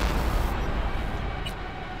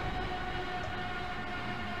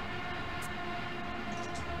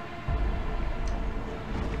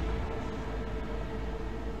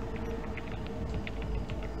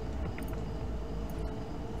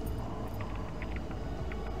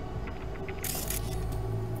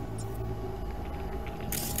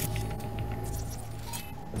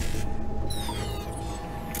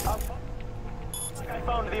 I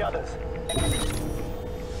found the others.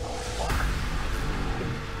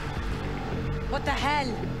 What the hell?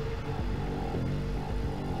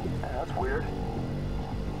 That's weird.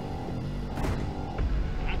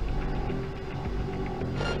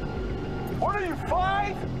 What are you,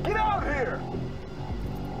 5? Get out here!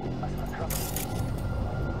 That's not trouble.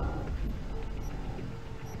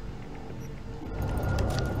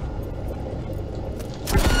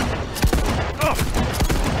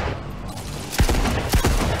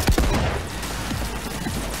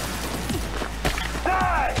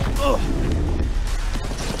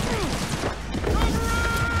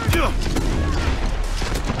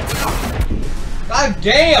 God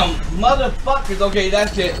damn, motherfuckers. Okay,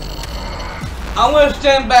 that's it. I'm gonna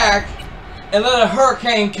stand back and let a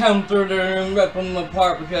hurricane come through there and rip them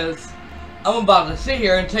apart because I'm about to sit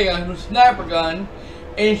here and take a sniper gun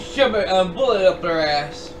and shove a bullet up their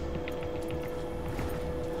ass.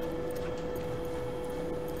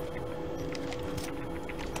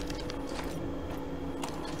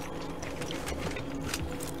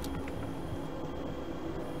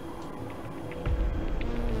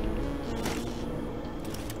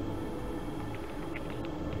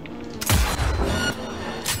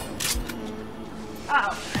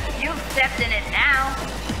 Oh, you've stepped in it now.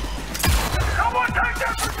 Someone take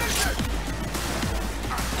that position!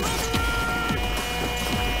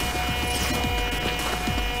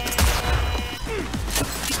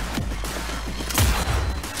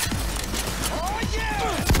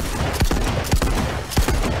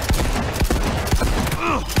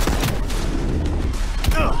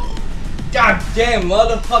 God damn,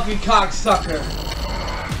 motherfucking cocksucker.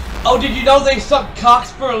 Oh, did you know they suck cocks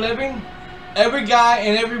for a living? Every guy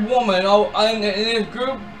and every woman in this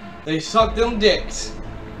group, they suck them dicks.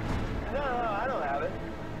 No, I don't have it.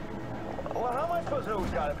 Well, how am I supposed to know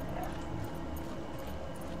who's got it?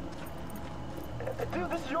 Dude,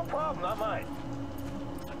 this is your problem, not mine.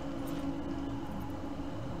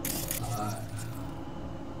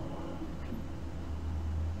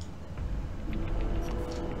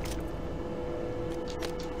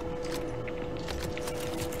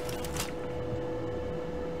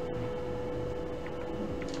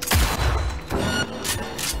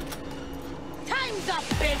 Time's up,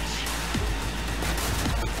 bitch!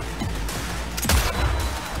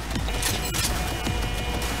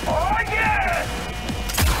 Oh, yeah!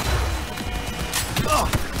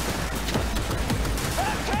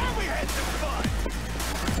 That's how we had some fun!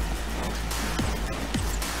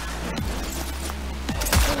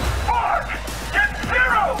 Fuck! Get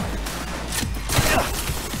zero!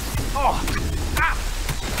 Oh! Ah!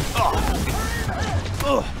 Oh!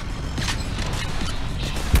 Oh!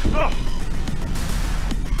 Oh!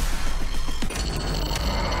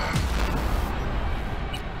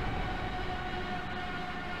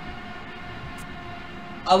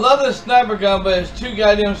 I love this sniper gun, but it's too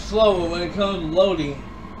goddamn slow when it comes to loading.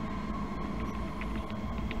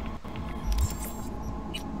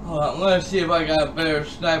 Hold on, let's see if I got a better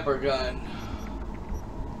sniper gun.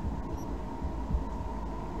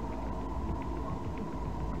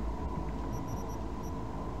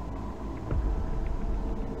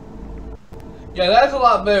 Yeah, that's a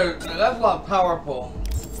lot better. That's a lot powerful.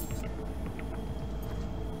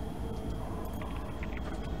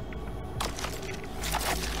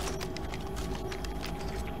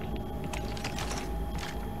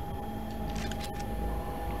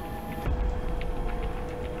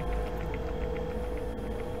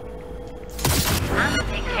 I'm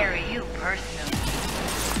gonna take care of you personally.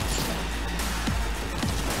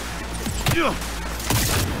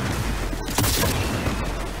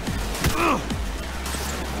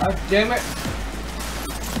 God damn it.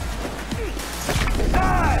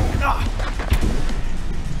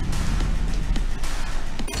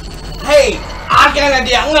 Hey, I got an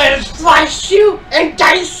idea. I'm gonna slice you and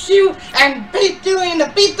dice you and beat you into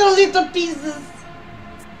little pieces.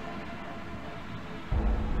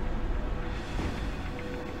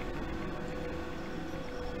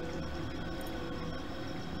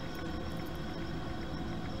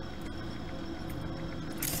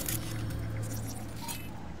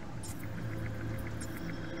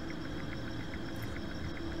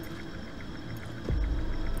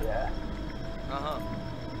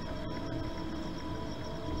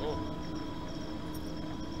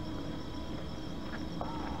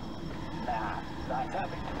 It's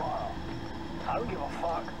happening tomorrow. I don't give a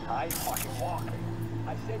fuck. I ain't fucking walking.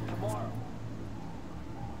 I said tomorrow.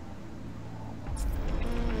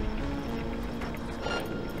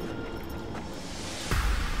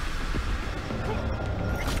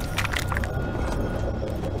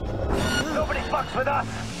 Nobody fucks with us.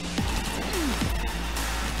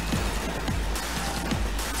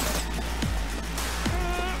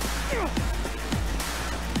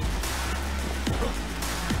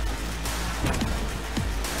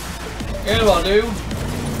 Here's what I'll do.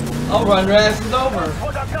 I'll run your asses over. That's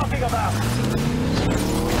what I'm talking about.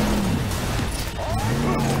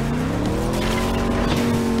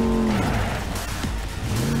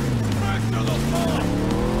 Back to the farm.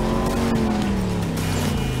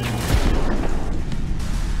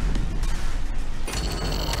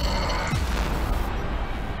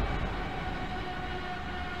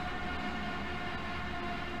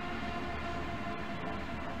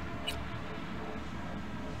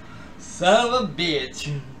 Son of a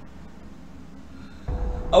bitch.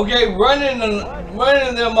 Okay, running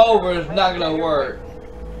them over is not gonna work.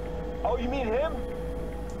 Oh, you mean him?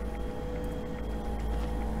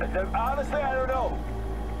 Honestly, I don't know.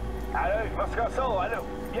 I don't know. He must have got solo. I don't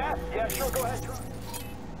know. Yeah, sure. Go ahead. Try.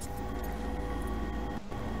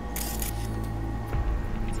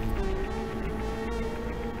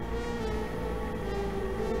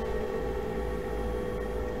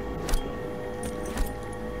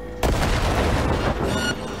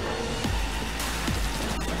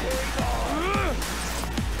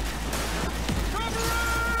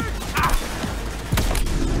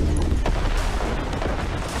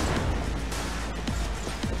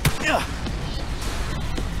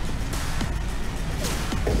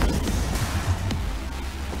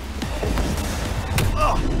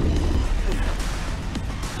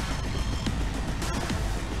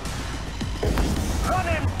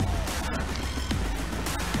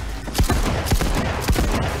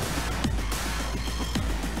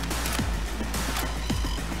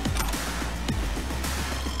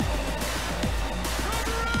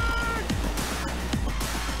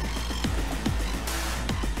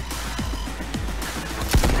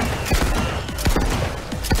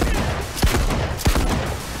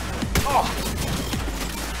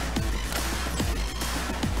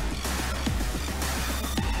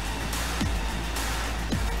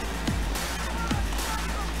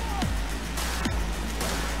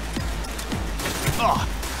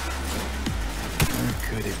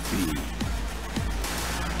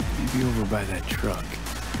 by that truck.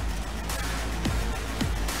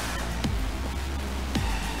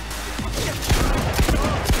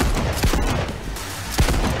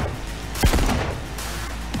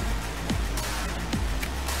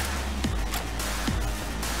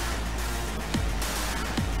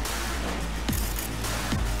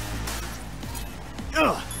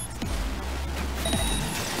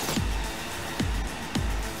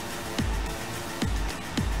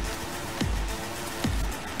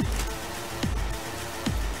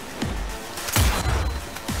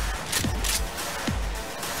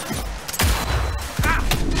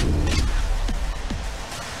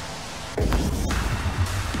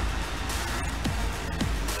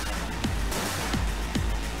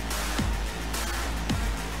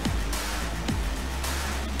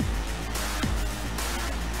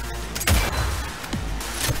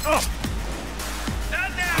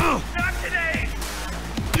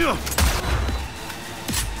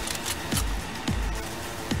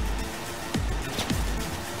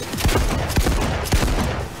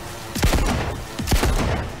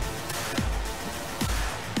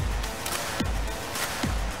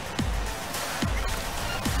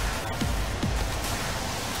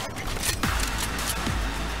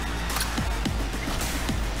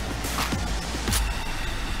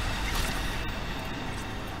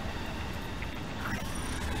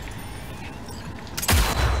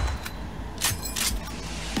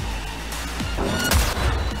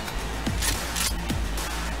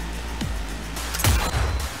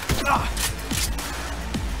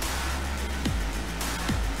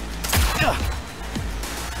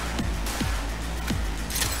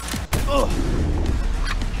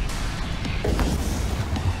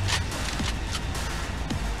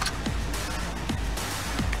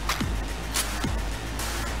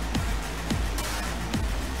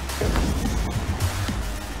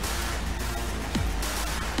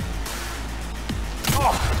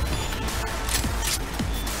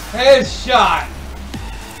 Headshot.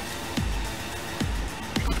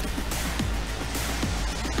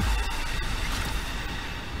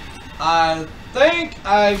 I think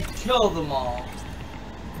I killed them all.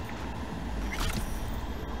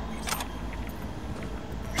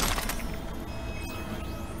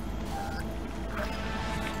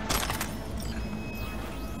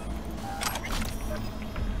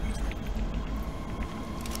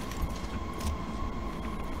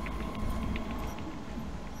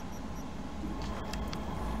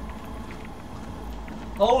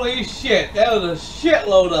 Holy shit, that was a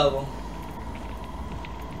shitload of them.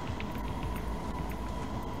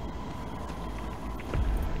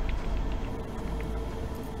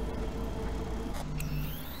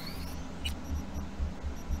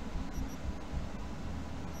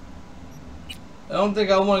 I don't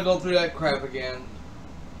think I want to go through that crap again.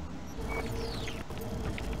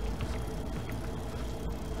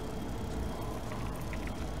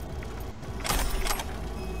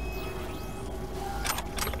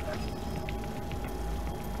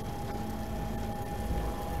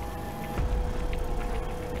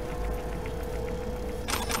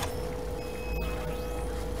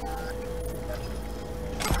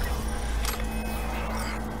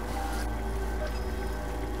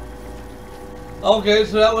 Okay,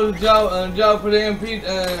 so that was a job for the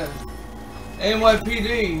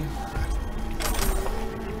NYPD.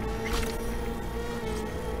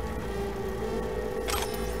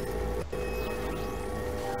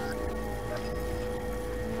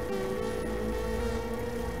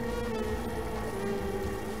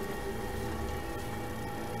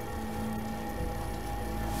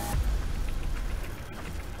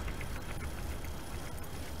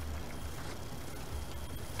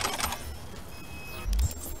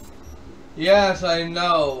 Yes, I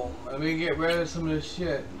know. Let me get rid of some of this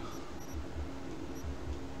shit.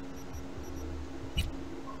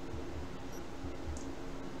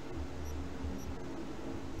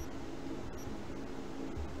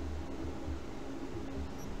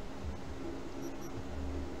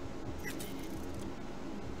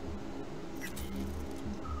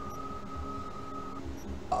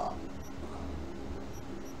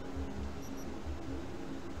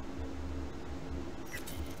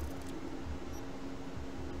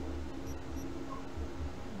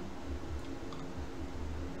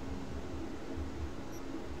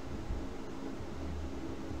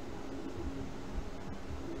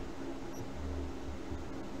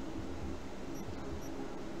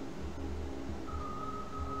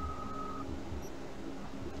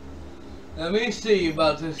 Let me see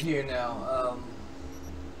about this here now.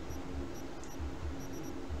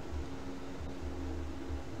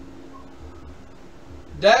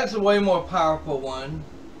 That's a way more powerful one.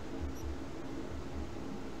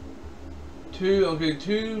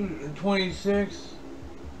 226.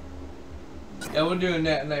 Yeah, we're doing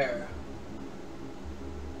that there.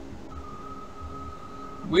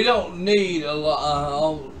 We don't need a lot,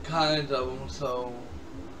 all kinds of them, so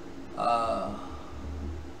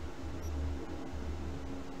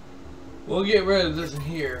we'll get rid of this in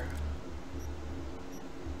here.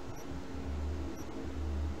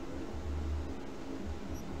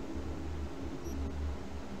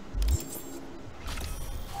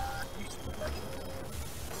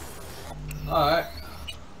 All right.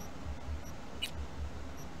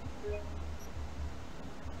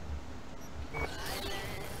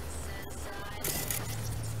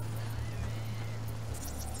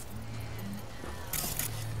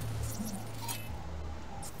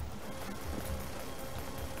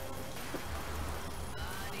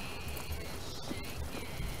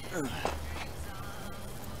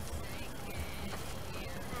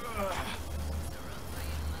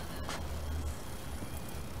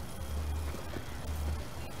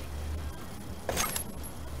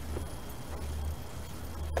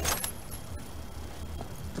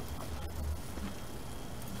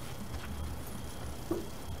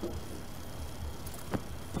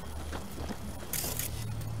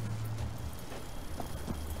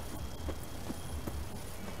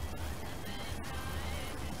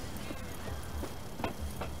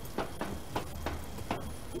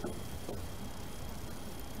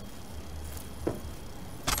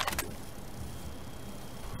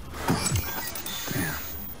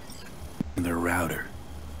 The router.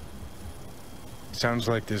 Sounds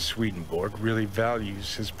like this Swedenborg really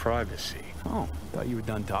values his privacy. Oh, thought you were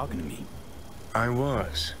done talking to me. I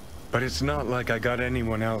was, but it's not like I got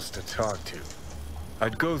anyone else to talk to.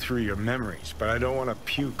 I'd go through your memories, but I don't want to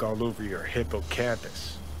puke all over your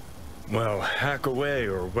hippocampus. Well, hack away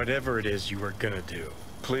or whatever it is you were gonna do.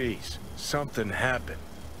 Please, something happened.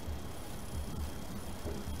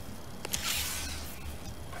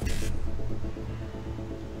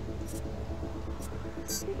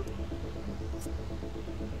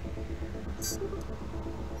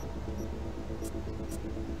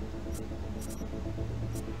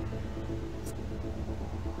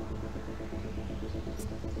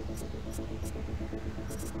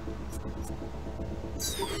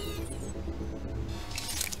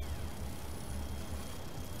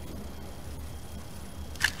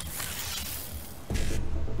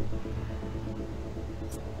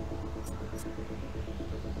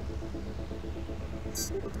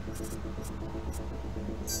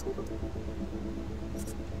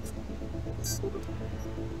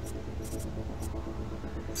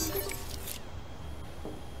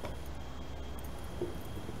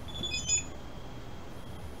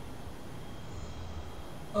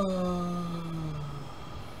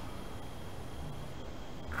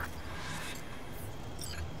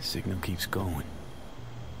 Signal keeps going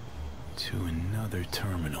to another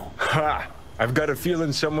terminal. Ha! I've got a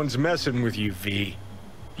feeling someone's messing with you, V.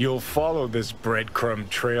 You'll follow this breadcrumb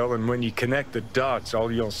trail, and when you connect the dots,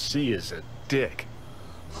 all you'll see is a dick.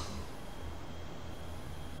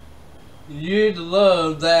 You'd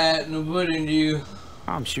love that, wouldn't you?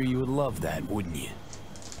 I'm sure you would love that, wouldn't you?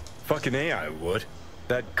 Fucking A, I would.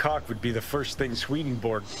 That cock would be the first thing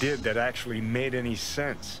Swedenborg did that actually made any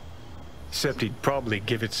sense. Except he'd probably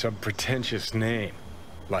give it some pretentious name.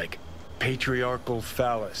 Like, patriarchal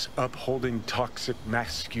phallus, upholding toxic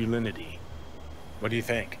masculinity. What do you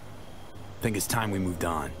think? I think it's time we moved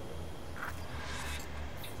on.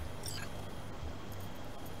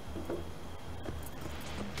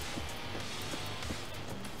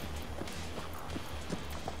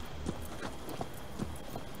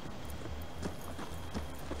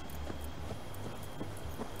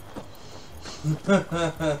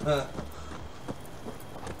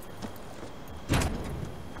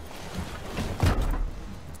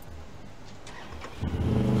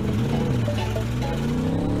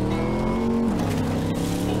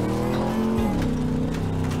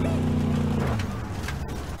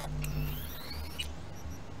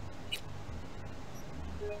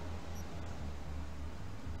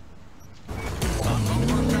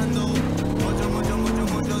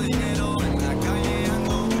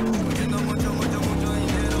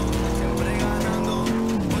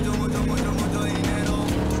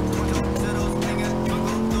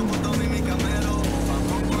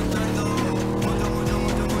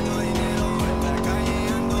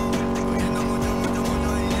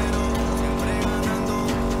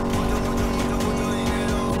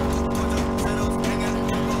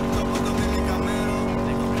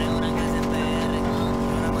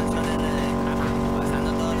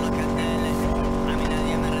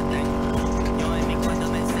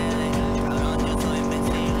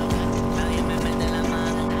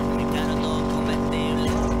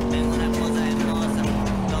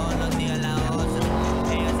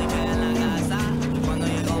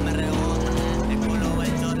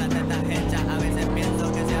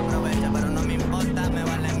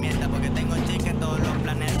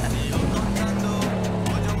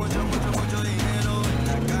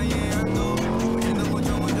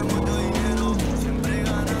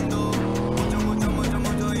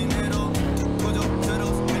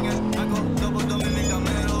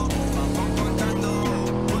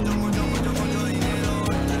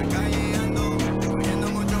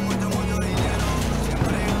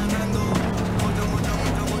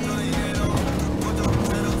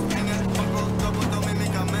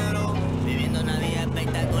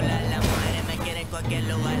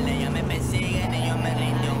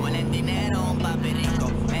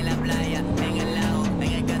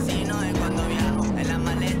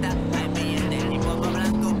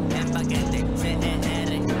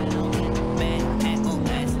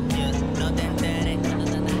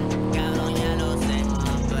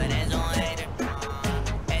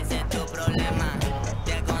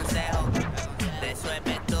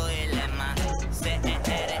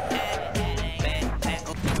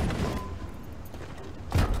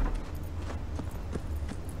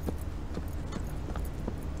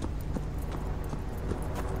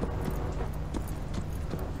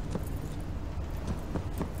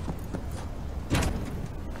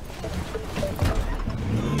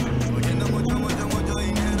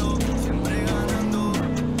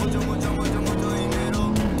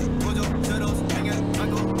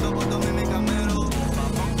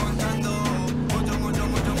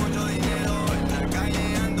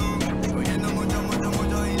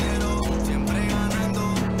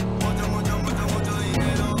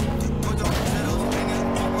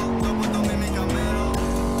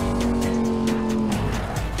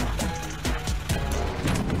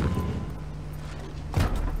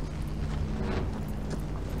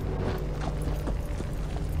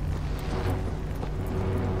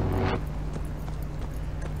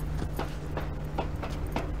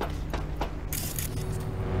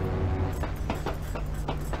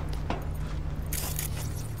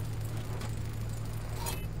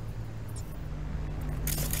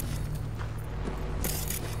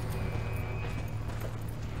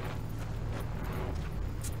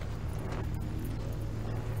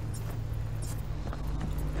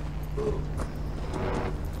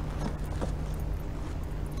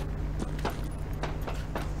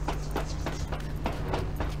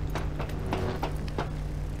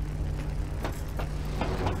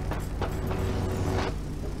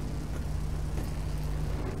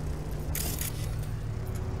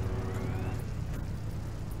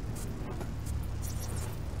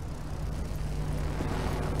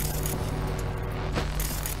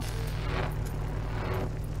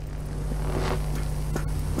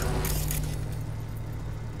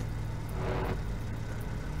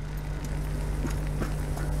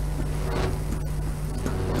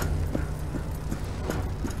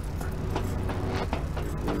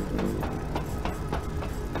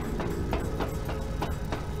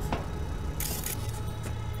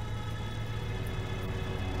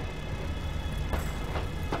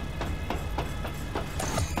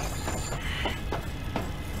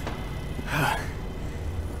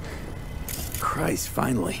 Christ,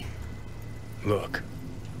 finally. Look,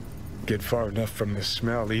 get far enough from the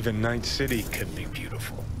smell, even Night City can be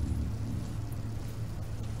beautiful.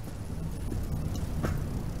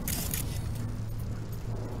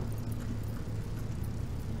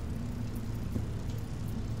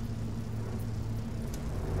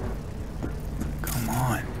 Come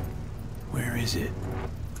on. Where is it?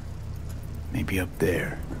 Maybe up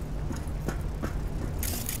there.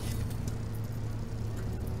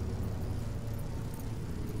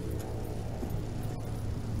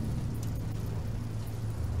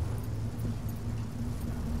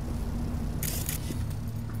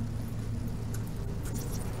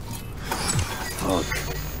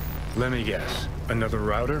 Let me guess. Another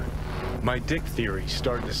router? My dick theory's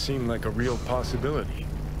starting to seem like a real possibility.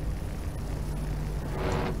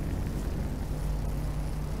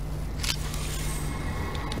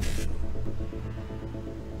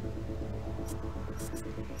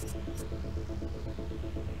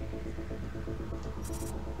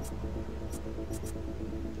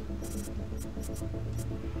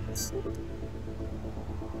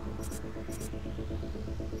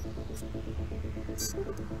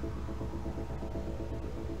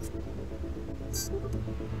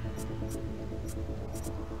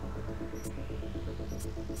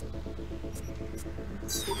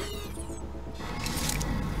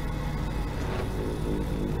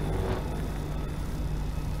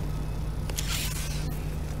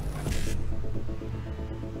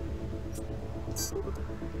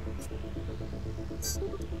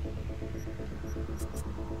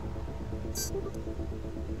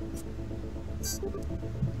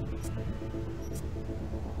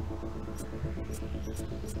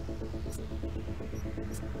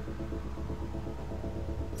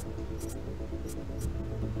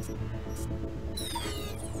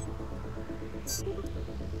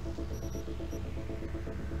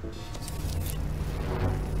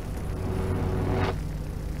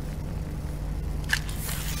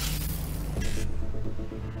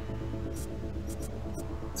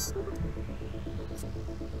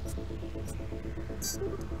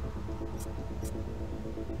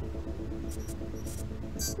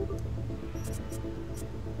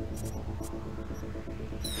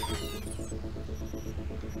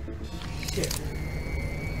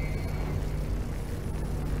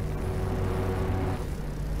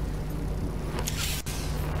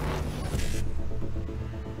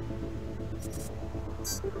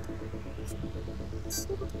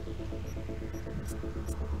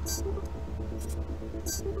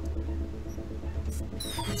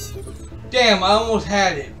 Damn, I almost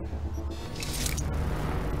had it.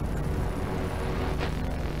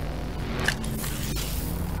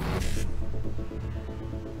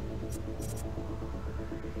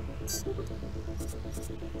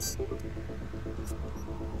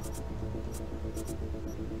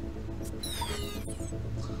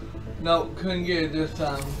 Nope, couldn't get it this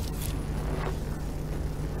time.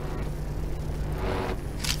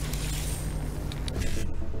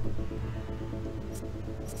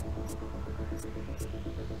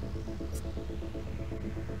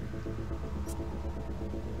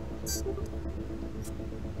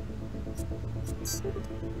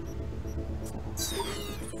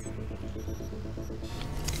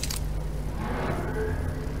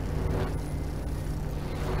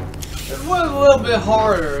 It was a little bit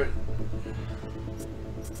harder.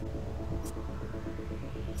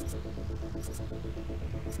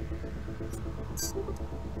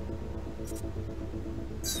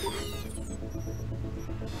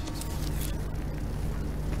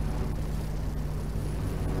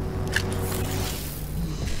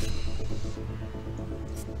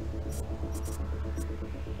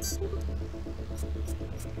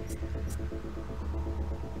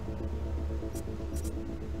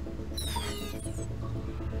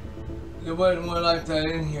 There wasn't one like that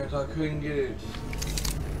in here, so I couldn't get it.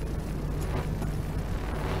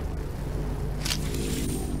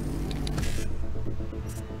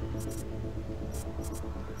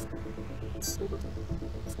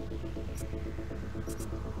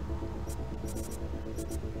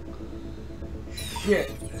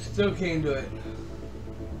 Shit, still can't do it.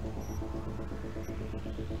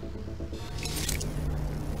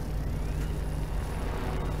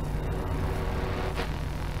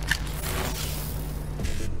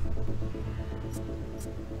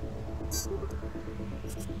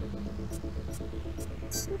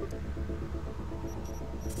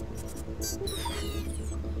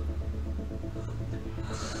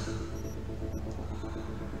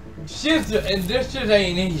 Shit, and this just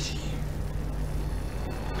ain't easy.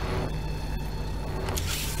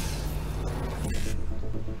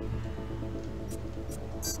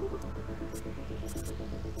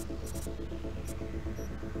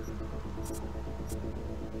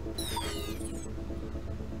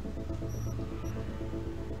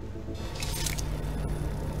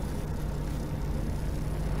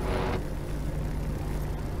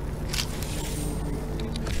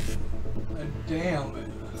 Damn it.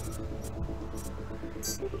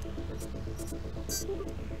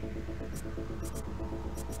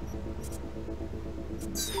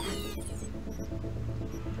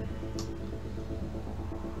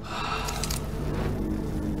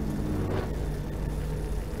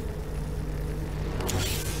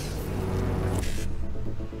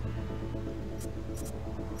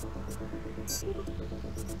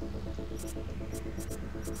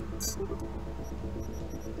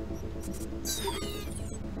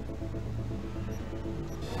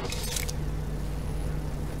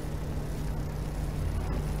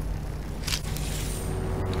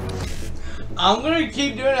 I'm gonna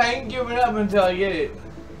keep doing it. I ain't giving up until I get it.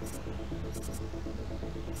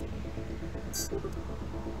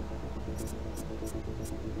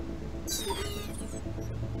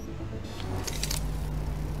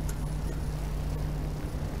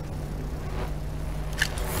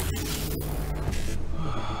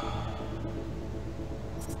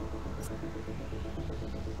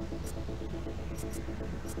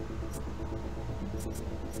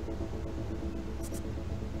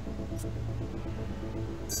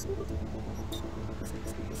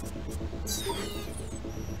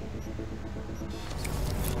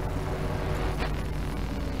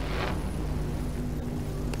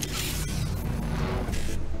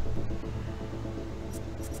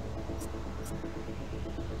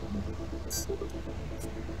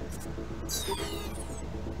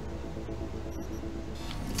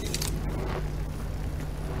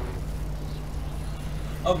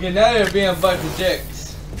 Okay, now they're being a bunch of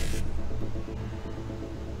dicks.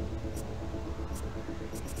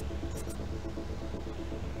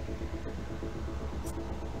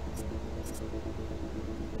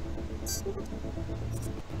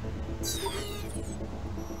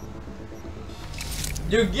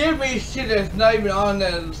 You give me shit that's not even on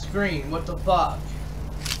the screen. What the fuck?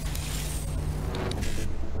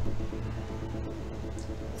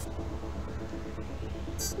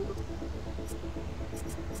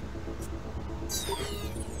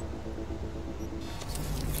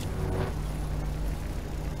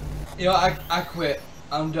 You know, I quit.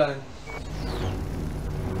 I'm done.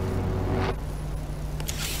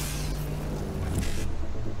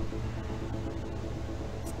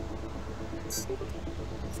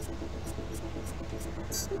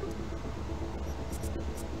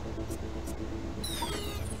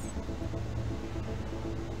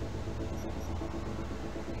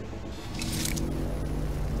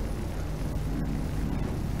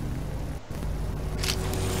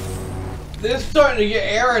 This is starting to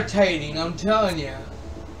get irritating, I'm telling you.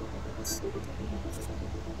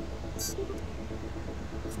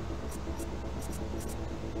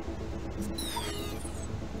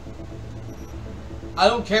 I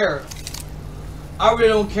don't care. I really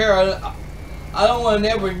don't care. I don't want to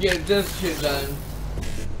never get this shit done.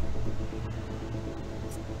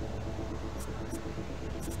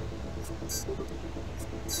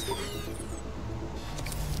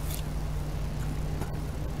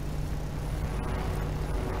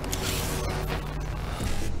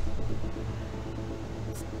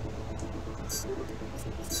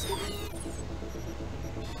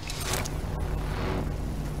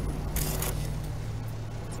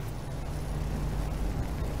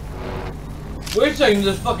 Wish I can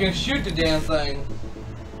just fucking shoot the damn thing.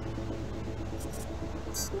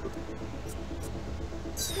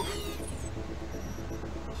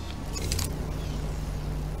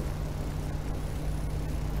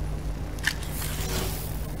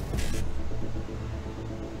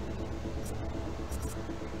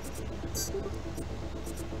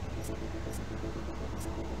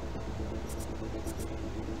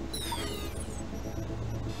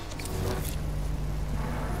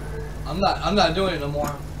 I'm not doing it no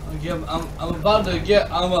more. I'm about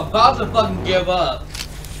to fucking give up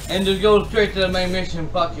and just go straight to the main mission.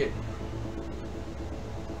 Fuck it.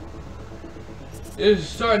 It's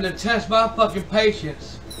starting to test my fucking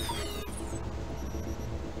patience.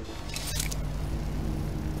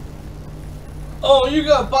 Oh, you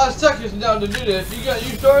got 5 seconds now to do this.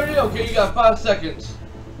 You started it? Okay, you got 5 seconds.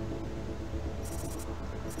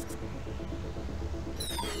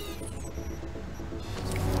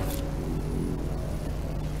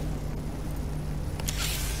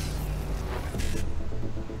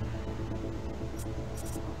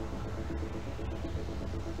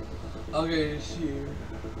 Okay, let's see here.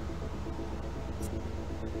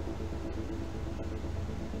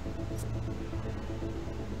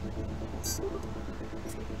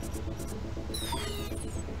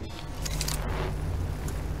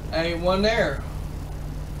 Ain't one there.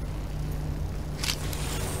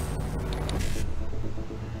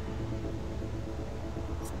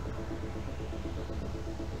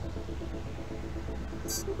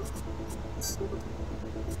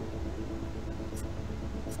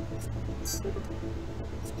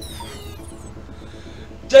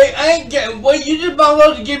 They ain't getting. Well, you just might as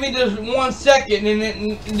well give me this 1 second and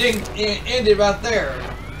then end it right there.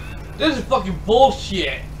 This is fucking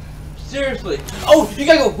bullshit. Seriously. Oh, you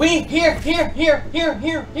gotta go wing here. Hey,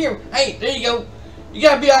 there you go. You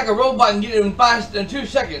gotta be like a robot and get it in 2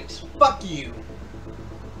 seconds. Fuck you.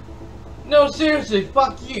 No, seriously,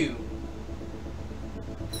 fuck you.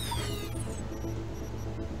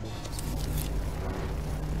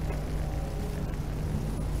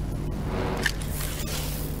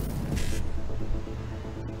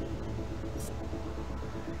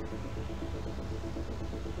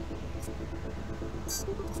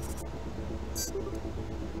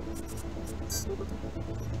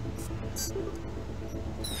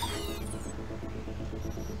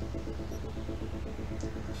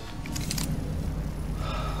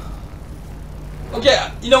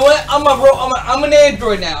 Okay, you know what? I'm an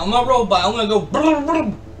android now. I'm a robot. I'm gonna go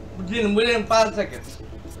within 5 seconds.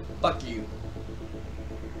 Fuck you.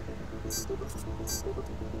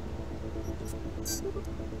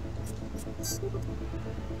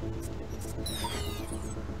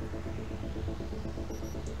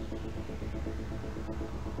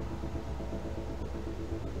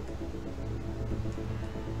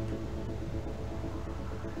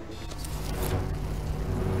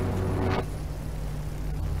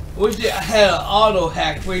 Wish it had an auto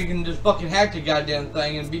hack where you can just fucking hack the goddamn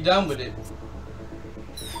thing and be done with it.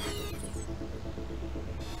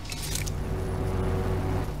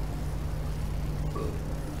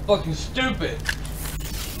 Fucking stupid.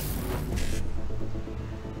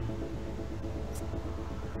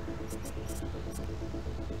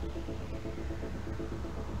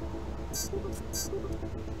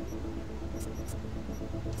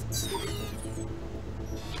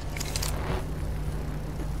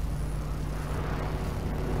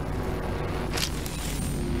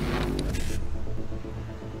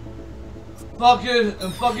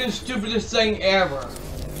 Fucking stupidest thing ever.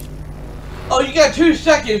 Oh, you got 2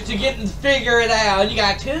 seconds to figure it out. You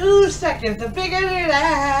got 2 seconds to figure it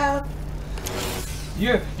out.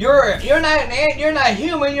 You're not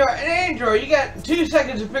human. You're an android. You got 2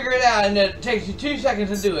 seconds to figure it out, and it takes you 2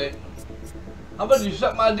 seconds to do it. How about you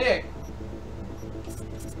suck my dick?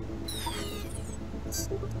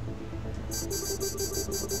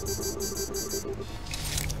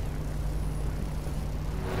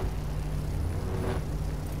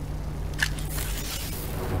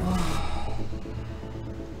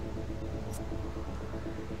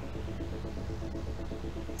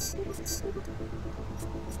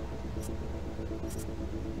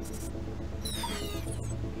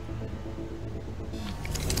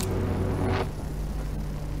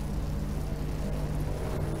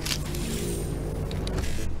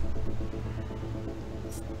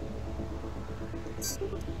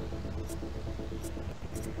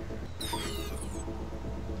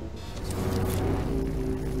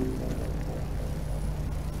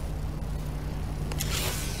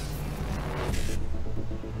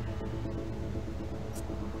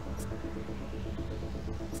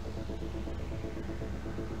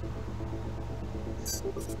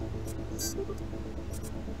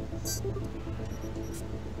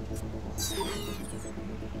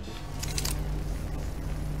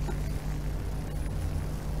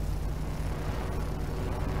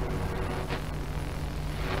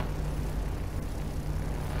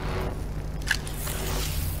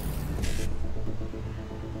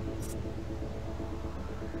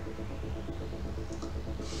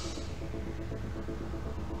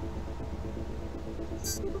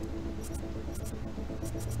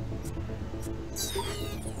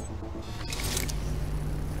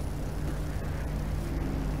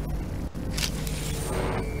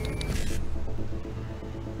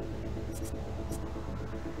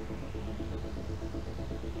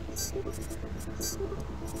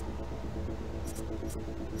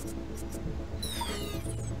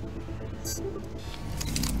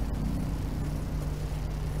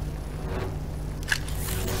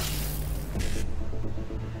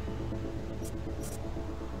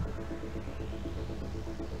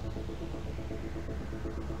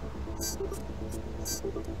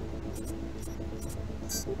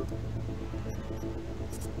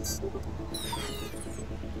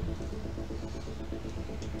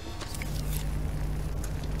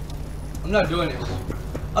 I'm not doing this.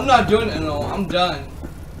 I'm not doing it no. I'm done.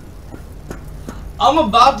 I'm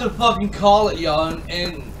about to fucking call it, y'all,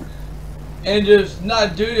 and just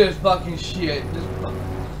not do this fucking shit.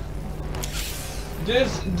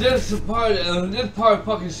 This part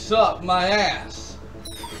fucking sucked my ass.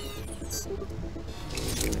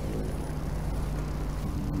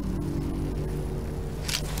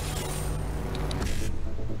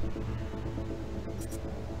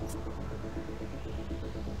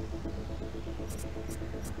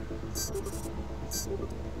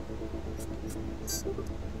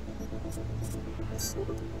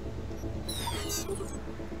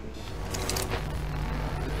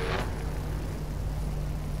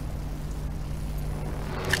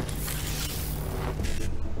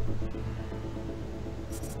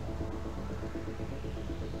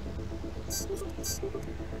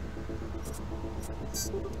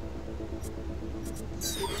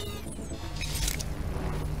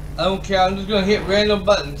 I don't care, I'm just gonna hit random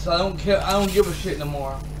buttons. I don't care, I don't give a shit no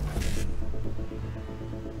more.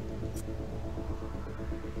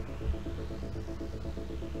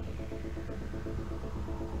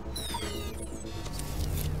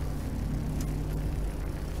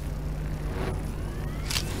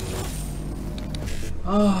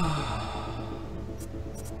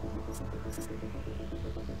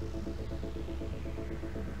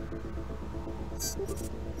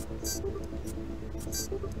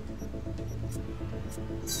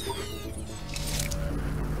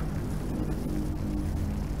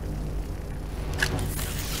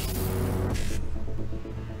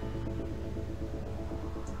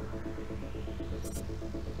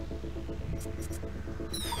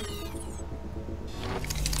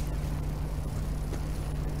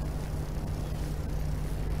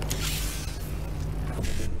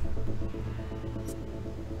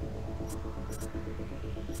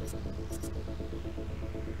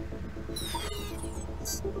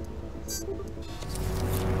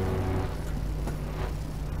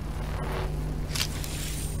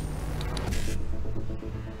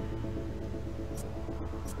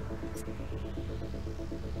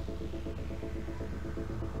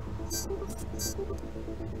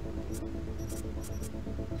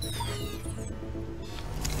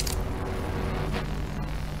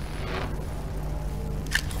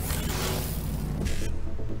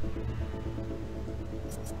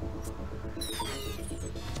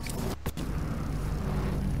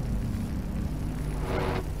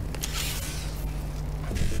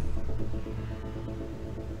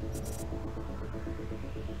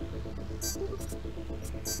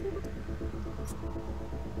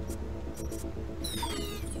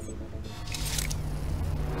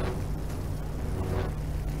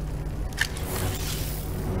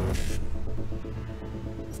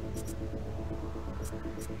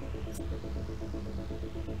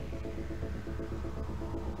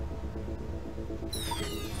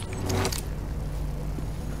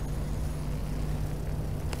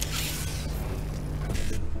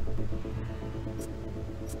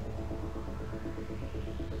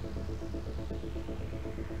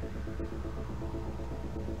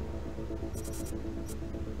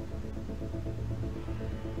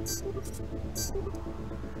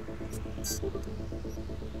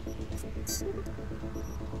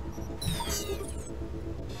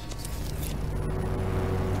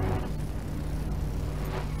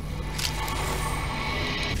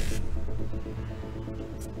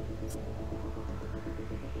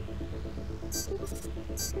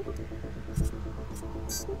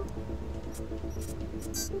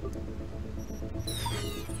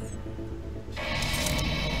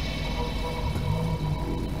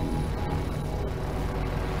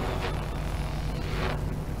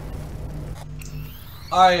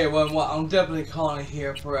 Alright, well, I'm definitely calling it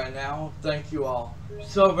here for right now. Thank you all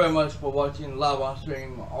so very much for watching live on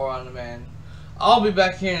stream or on demand. I'll be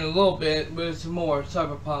back here in a little bit with some more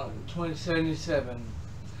Cyberpunk 2077.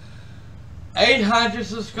 800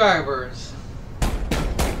 subscribers.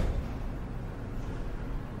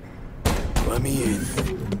 Let me in.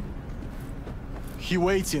 He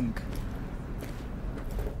waiting.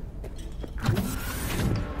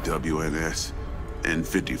 WNS,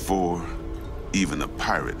 N54, even the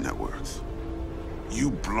pirate networks.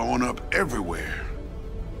 You blowing up everywhere.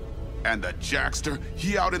 And the Jackster,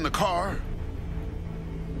 he out in the car?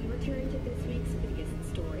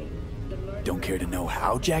 Don't care to know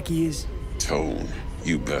how Jackie is? Tone,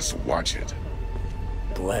 you best watch it.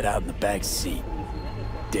 Bled out in the back seat.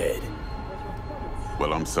 Dead.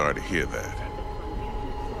 Well, I'm sorry to hear that.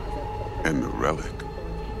 And the relic?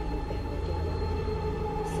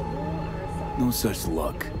 No such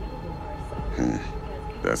luck.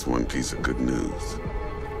 That's one piece of good news.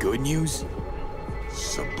 Good news?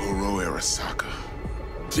 Saburo Arasaka.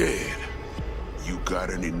 Dead. You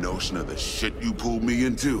got any notion of the shit you pulled me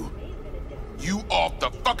into? You off the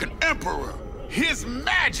fucking Emperor! His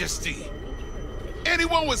Majesty!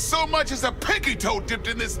 Anyone with so much as a pinky toe dipped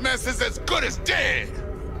in this mess is as good as dead!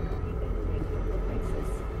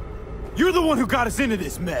 You're the one who got us into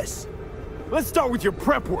this mess. Let's start with your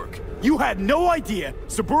prep work. You had no idea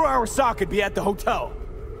Saburo Arasaka'd be at the hotel.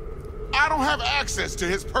 I don't have access to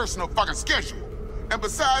his personal fucking schedule. And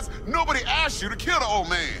besides, nobody asked you to kill the old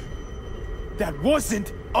man. That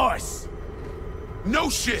wasn't us.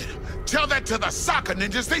 No shit. Tell that to the soccer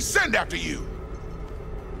ninjas they send after you.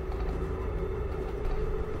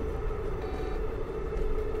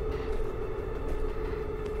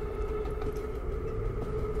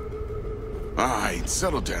 All right,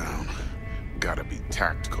 settle down. Gotta be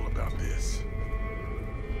tactical about this.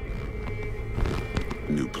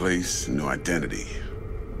 New place, new identity.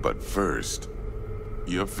 But first,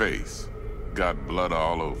 your face got blood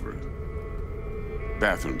all over it.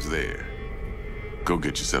 Bathroom's there. Go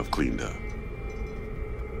get yourself cleaned up.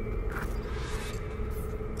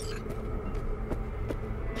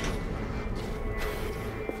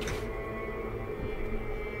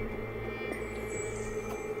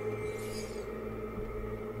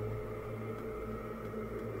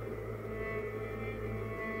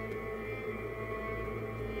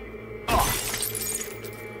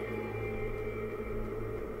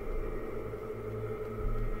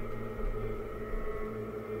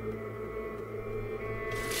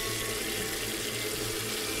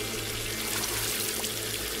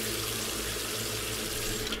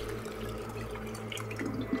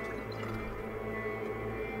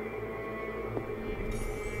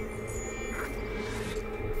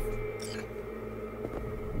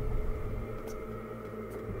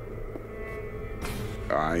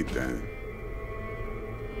 All right, then.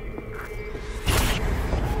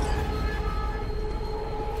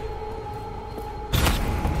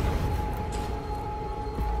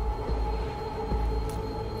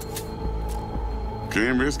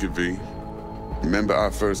 Can't risk it, V. Remember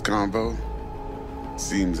our first convo?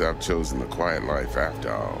 Seems I've chosen the quiet life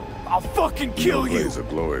after all. I'll fucking kill you! No blaze of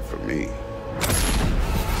glory for me.